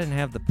didn't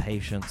have the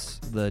patience,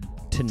 the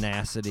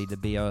tenacity to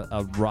be a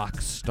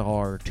rock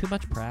star. Too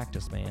much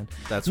practice, man.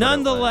 That's what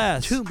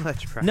Nonetheless, Too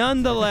much practice.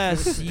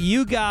 Nonetheless,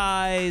 you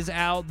guys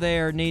out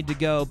there need to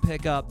go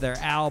pick up their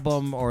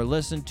album or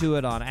listen to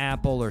it on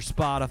Apple or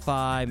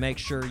Spotify. Make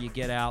sure you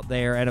get out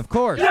there. And of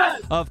course,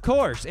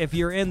 if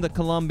you're in the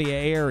Columbia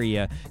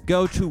area,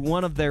 go to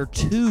one of their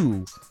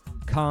 2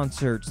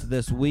 concerts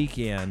this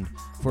weekend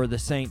for the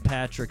St.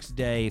 Patrick's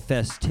Day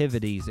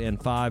festivities in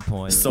 5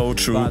 Points. So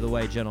true. By the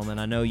way, gentlemen,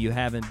 I know you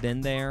haven't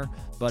been there,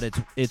 but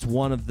it's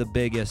one of the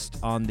biggest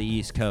on the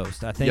East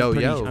Coast. I think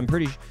I'm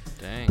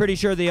pretty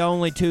sure the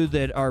only 2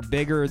 that are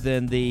bigger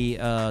than the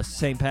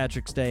St.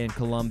 Patrick's Day in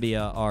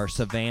Columbia are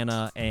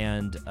Savannah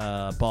and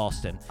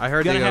Boston. I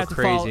heard they go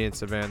crazy in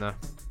Savannah.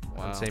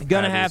 Wow.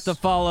 Gonna have to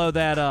follow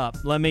that up.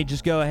 Let me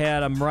just go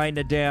ahead. I'm writing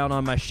it down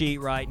on my sheet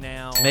right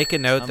now. Make a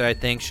note that I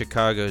think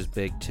Chicago's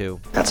big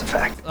too. That's a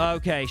fact.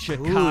 Okay,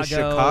 Chicago. Ooh,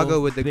 Chicago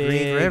with the Green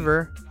big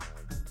River.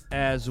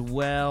 as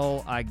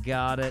well. I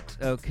got it.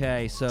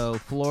 Okay, so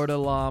Florida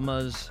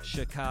Llamas,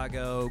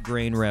 Chicago,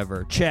 Green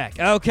River. Check.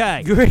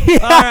 Okay. All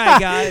right,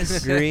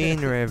 guys.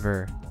 Green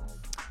River.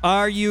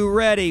 Are you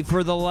ready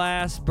for the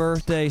last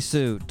birthday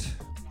suit?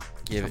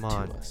 Give Come it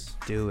on. to us.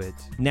 Do it.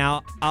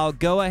 Now, I'll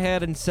go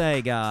ahead and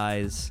say,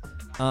 guys,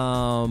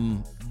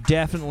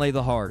 definitely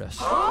the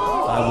hardest.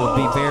 I will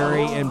be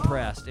very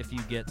impressed if you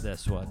get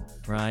this one,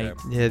 right?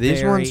 Yeah, these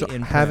Very ones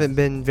impressed. haven't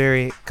been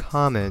very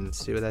common.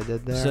 See what I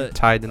did there? So-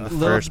 Tied in the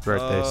first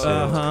birthday suit.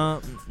 Uh-huh.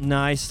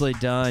 Nicely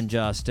done,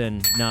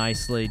 Justin.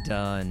 Nicely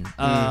done.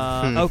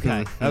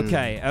 Okay.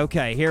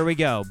 Here we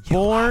go.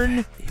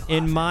 Born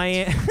in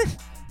Miami,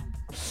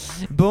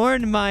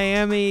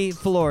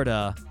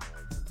 Florida,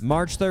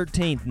 March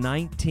 13th,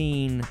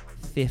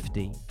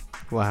 1950.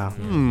 Wow.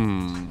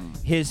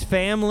 His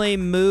family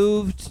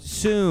moved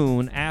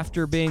soon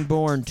after being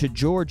born to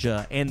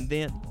Georgia and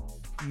then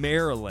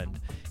Maryland.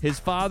 His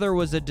father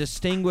was a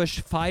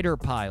distinguished fighter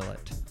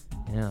pilot.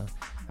 Yeah.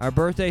 Our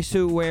birthday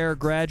suit wearer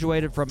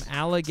graduated from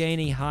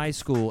Allegheny High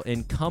School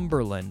in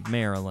Cumberland,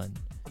 Maryland.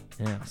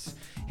 Yes.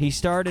 He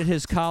started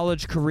his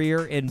college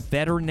career in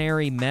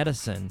veterinary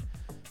medicine,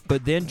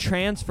 but then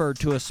transferred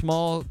to a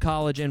small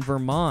college in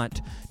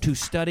Vermont to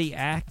study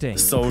acting.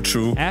 So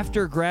true.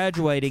 After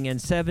graduating in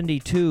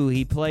 1972,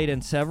 he played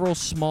in several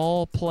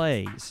small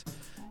plays.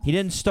 He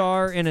didn't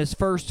star in his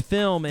first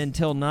film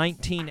until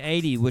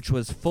 1980, which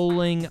was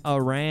Fooling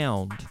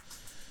Around.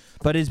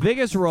 But his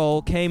biggest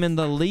role came in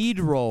the lead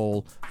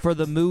role for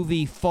the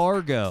movie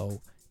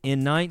Fargo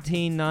in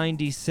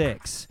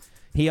 1996.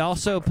 He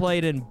also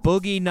played in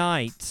Boogie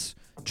Nights,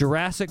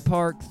 Jurassic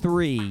Park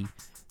 3,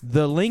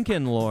 The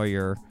Lincoln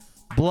Lawyer,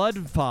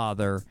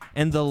 Bloodfather,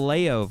 and The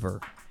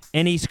Layover.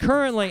 And he's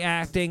currently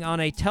acting on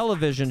a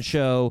television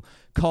show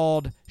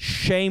called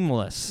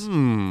Shameless.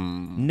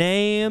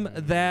 Name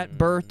that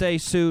birthday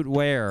suit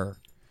wearer.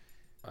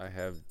 I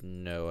have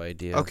no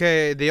idea.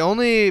 Okay, the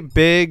only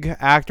big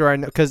actor I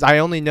know, because I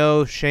only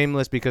know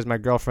Shameless because my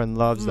girlfriend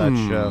loves that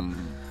show.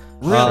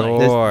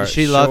 Really?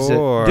 She loves it.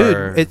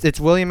 Dude, it's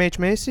William H.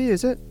 Macy,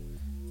 is it?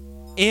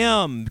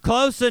 M.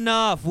 Close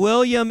enough.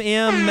 William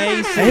M.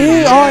 Macy.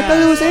 Hey, oh, I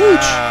thought it was H.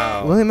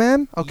 Wow. William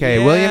M? Okay,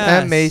 Yes. William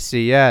M.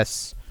 Macy,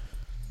 yes.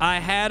 I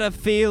had a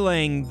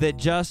feeling that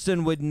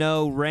Justin would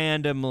know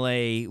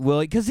randomly,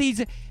 because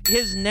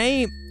his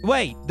name.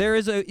 Wait, there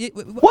is a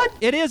what?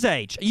 It is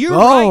H. You're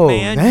right,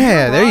 man.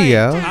 Yeah, You're there you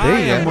right. go. There I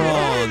you am go.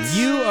 wrong.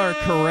 You are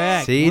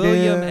correct. See,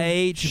 William dude?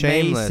 H.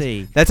 Shameless.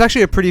 Macy. That's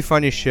actually a pretty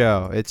funny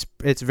show. It's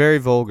very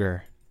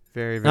vulgar.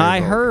 Very, very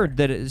I vulgar. heard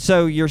that.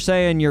 So you're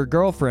saying your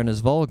girlfriend is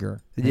vulgar?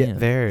 Yeah, Man,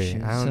 very.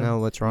 she's I don't so- know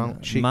what's wrong.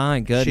 My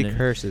She goodness.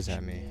 curses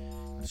at me.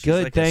 She's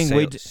Good like a thing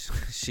we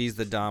she's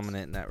the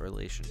dominant in that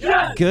relationship.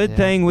 Good Yeah,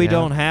 thing we yeah.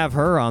 don't have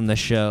her on the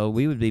show.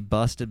 We would be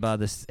busted by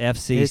the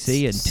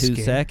FCC It's in 2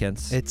 scary.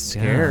 seconds. It's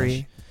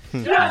scary.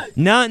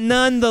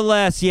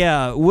 Nonetheless,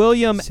 yeah.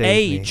 William Save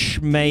me. H. Even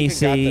got the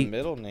Macy.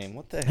 middle name.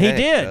 What the heck? He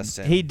did.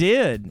 Justin? He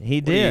did. He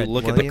What, do you did.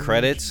 look at William the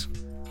credits.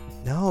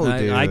 No,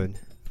 I- dude.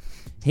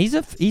 He's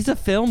a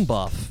film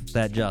buff.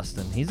 That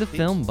Justin. He's a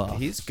film buff.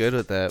 He's good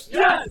with that.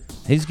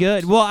 He's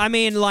good. Well, I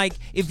mean, like,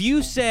 if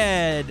you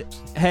said,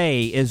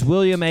 "Hey, is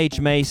William H.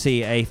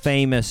 Macy a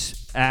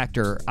famous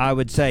actor?" I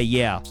would say,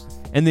 yeah.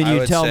 and then I you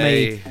would tell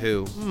say me.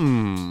 who.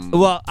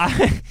 Well,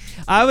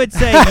 I would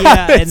say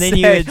yeah, and then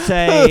you would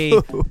say.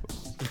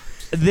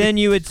 Then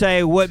you would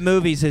say, what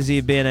movies has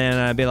he been in? And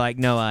I'd be like,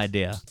 no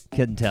idea.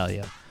 Couldn't tell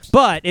you.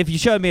 But if you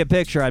showed me a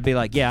picture, I'd be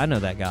like, yeah, I know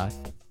that guy.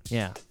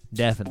 Yeah,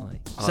 definitely.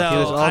 So, he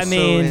was also I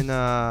mean, in,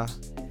 I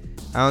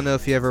don't know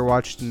if you ever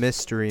watched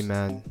Mystery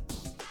Men.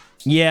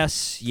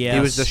 yes. He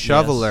was the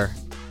shoveler.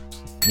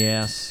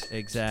 Yes,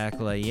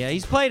 exactly. Yeah,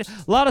 he's played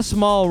a lot of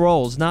small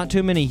roles, not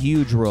too many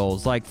huge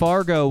roles. Like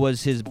Fargo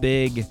was his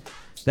big,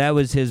 that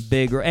was his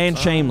big, and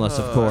Shameless,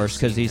 of course,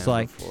 because he's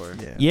like,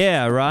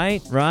 yeah,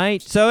 right.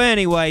 So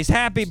anyways,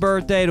 happy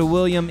birthday to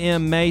William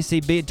M.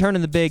 Macy,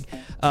 turning the big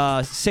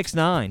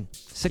 6'9".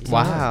 6'9".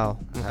 Wow.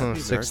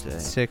 Happy birthday.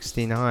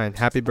 69.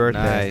 Happy birthday.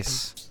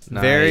 Nice.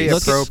 Very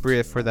Nice.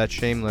 appropriate for that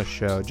Shameless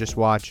show. Just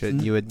watch it.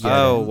 You would get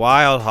Oh, it.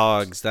 Wild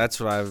Hogs.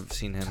 That's what I've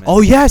seen him in. Oh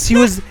yes, he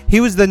was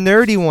the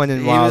nerdy one in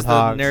He Wild was the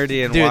Hogs.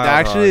 nerdy in Dude, Wild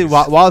actually,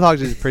 Hogs. Wild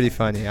Hogs is pretty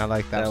funny. I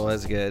like that. That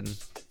was good.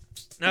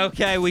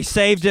 Okay, we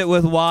saved it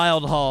with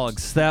Wild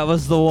Hogs. That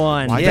was the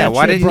one. Why Yeah, didn't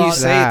why you did you brought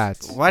say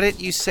that? Why didn't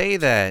you say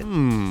that?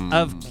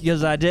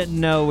 Because I didn't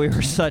know we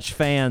were such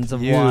fans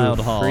of You Wild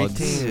Hogs.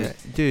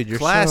 freaking- Dude, you're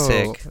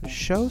Classic.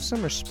 Show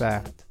some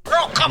respect.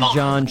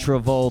 John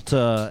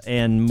Travolta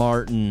and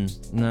Martin.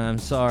 No, I'm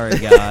sorry,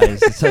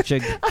 guys. It's such a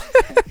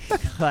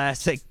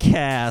classic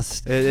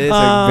cast. It is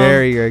a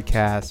very good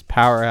cast.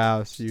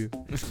 Powerhouse. You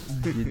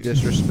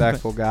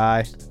disrespectful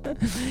guy.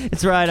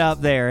 It's right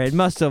up there. It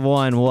must have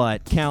won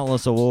what?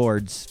 Countless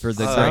awards for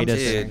the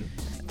greatest Dude.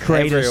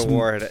 greatest Every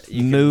award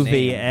you could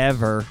movie name.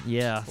 ever.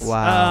 Yes.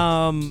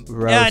 Wow.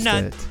 Roast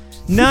it.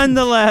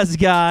 Nonetheless,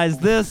 guys,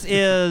 this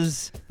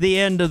is the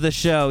end of the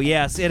show.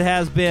 Yes, it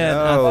has been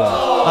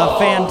a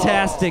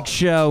fantastic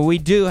show. We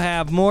do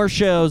have more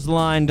shows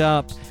lined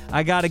up.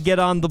 I got to get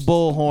on the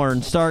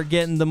bullhorn, start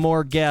getting the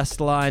more guests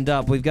lined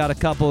up. We've got a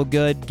couple of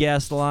good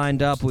guests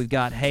lined up. We've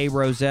got Hey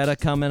Rosetta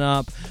coming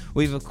up.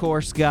 We've, of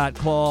course, got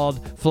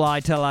Claude Fly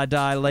Till I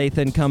Die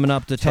Lathan coming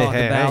up to talk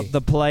about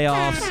the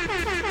playoffs.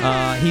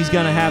 He's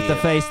going to have to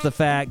face the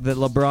fact that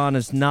LeBron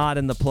is not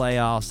in the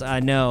playoffs. I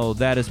know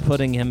that is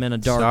putting him in a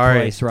dark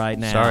place right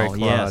now. Sorry, Claude.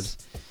 Yes,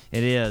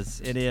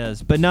 it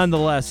is. But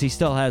nonetheless, he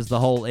still has the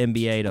whole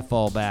NBA to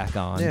fall back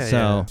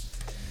on.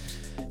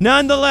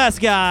 Nonetheless,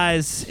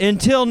 guys,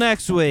 until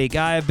next week,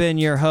 I have been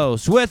your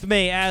host. With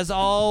me, as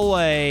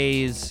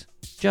always,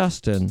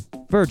 Justin,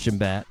 Virgin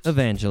Bat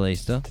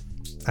Evangelista.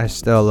 I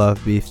still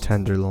love beef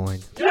tenderloin.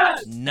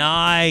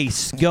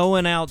 Nice.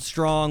 Going out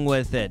strong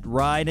with it.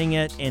 Riding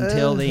it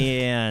until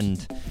the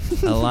end.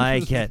 I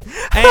like it.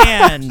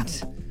 And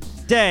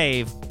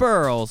Dave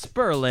Burles,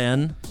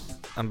 Berlin.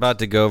 I'm about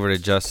to go over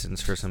to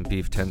Justin's for some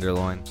beef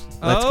tenderloin.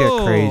 Let's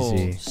get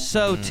crazy.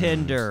 So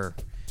tender.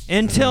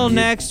 Until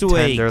next week.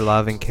 Tender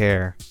love and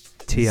care.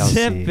 TLC.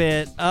 Zip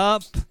it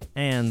up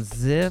and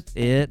zip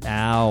it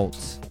out.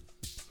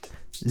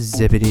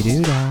 Zippity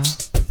doo dah.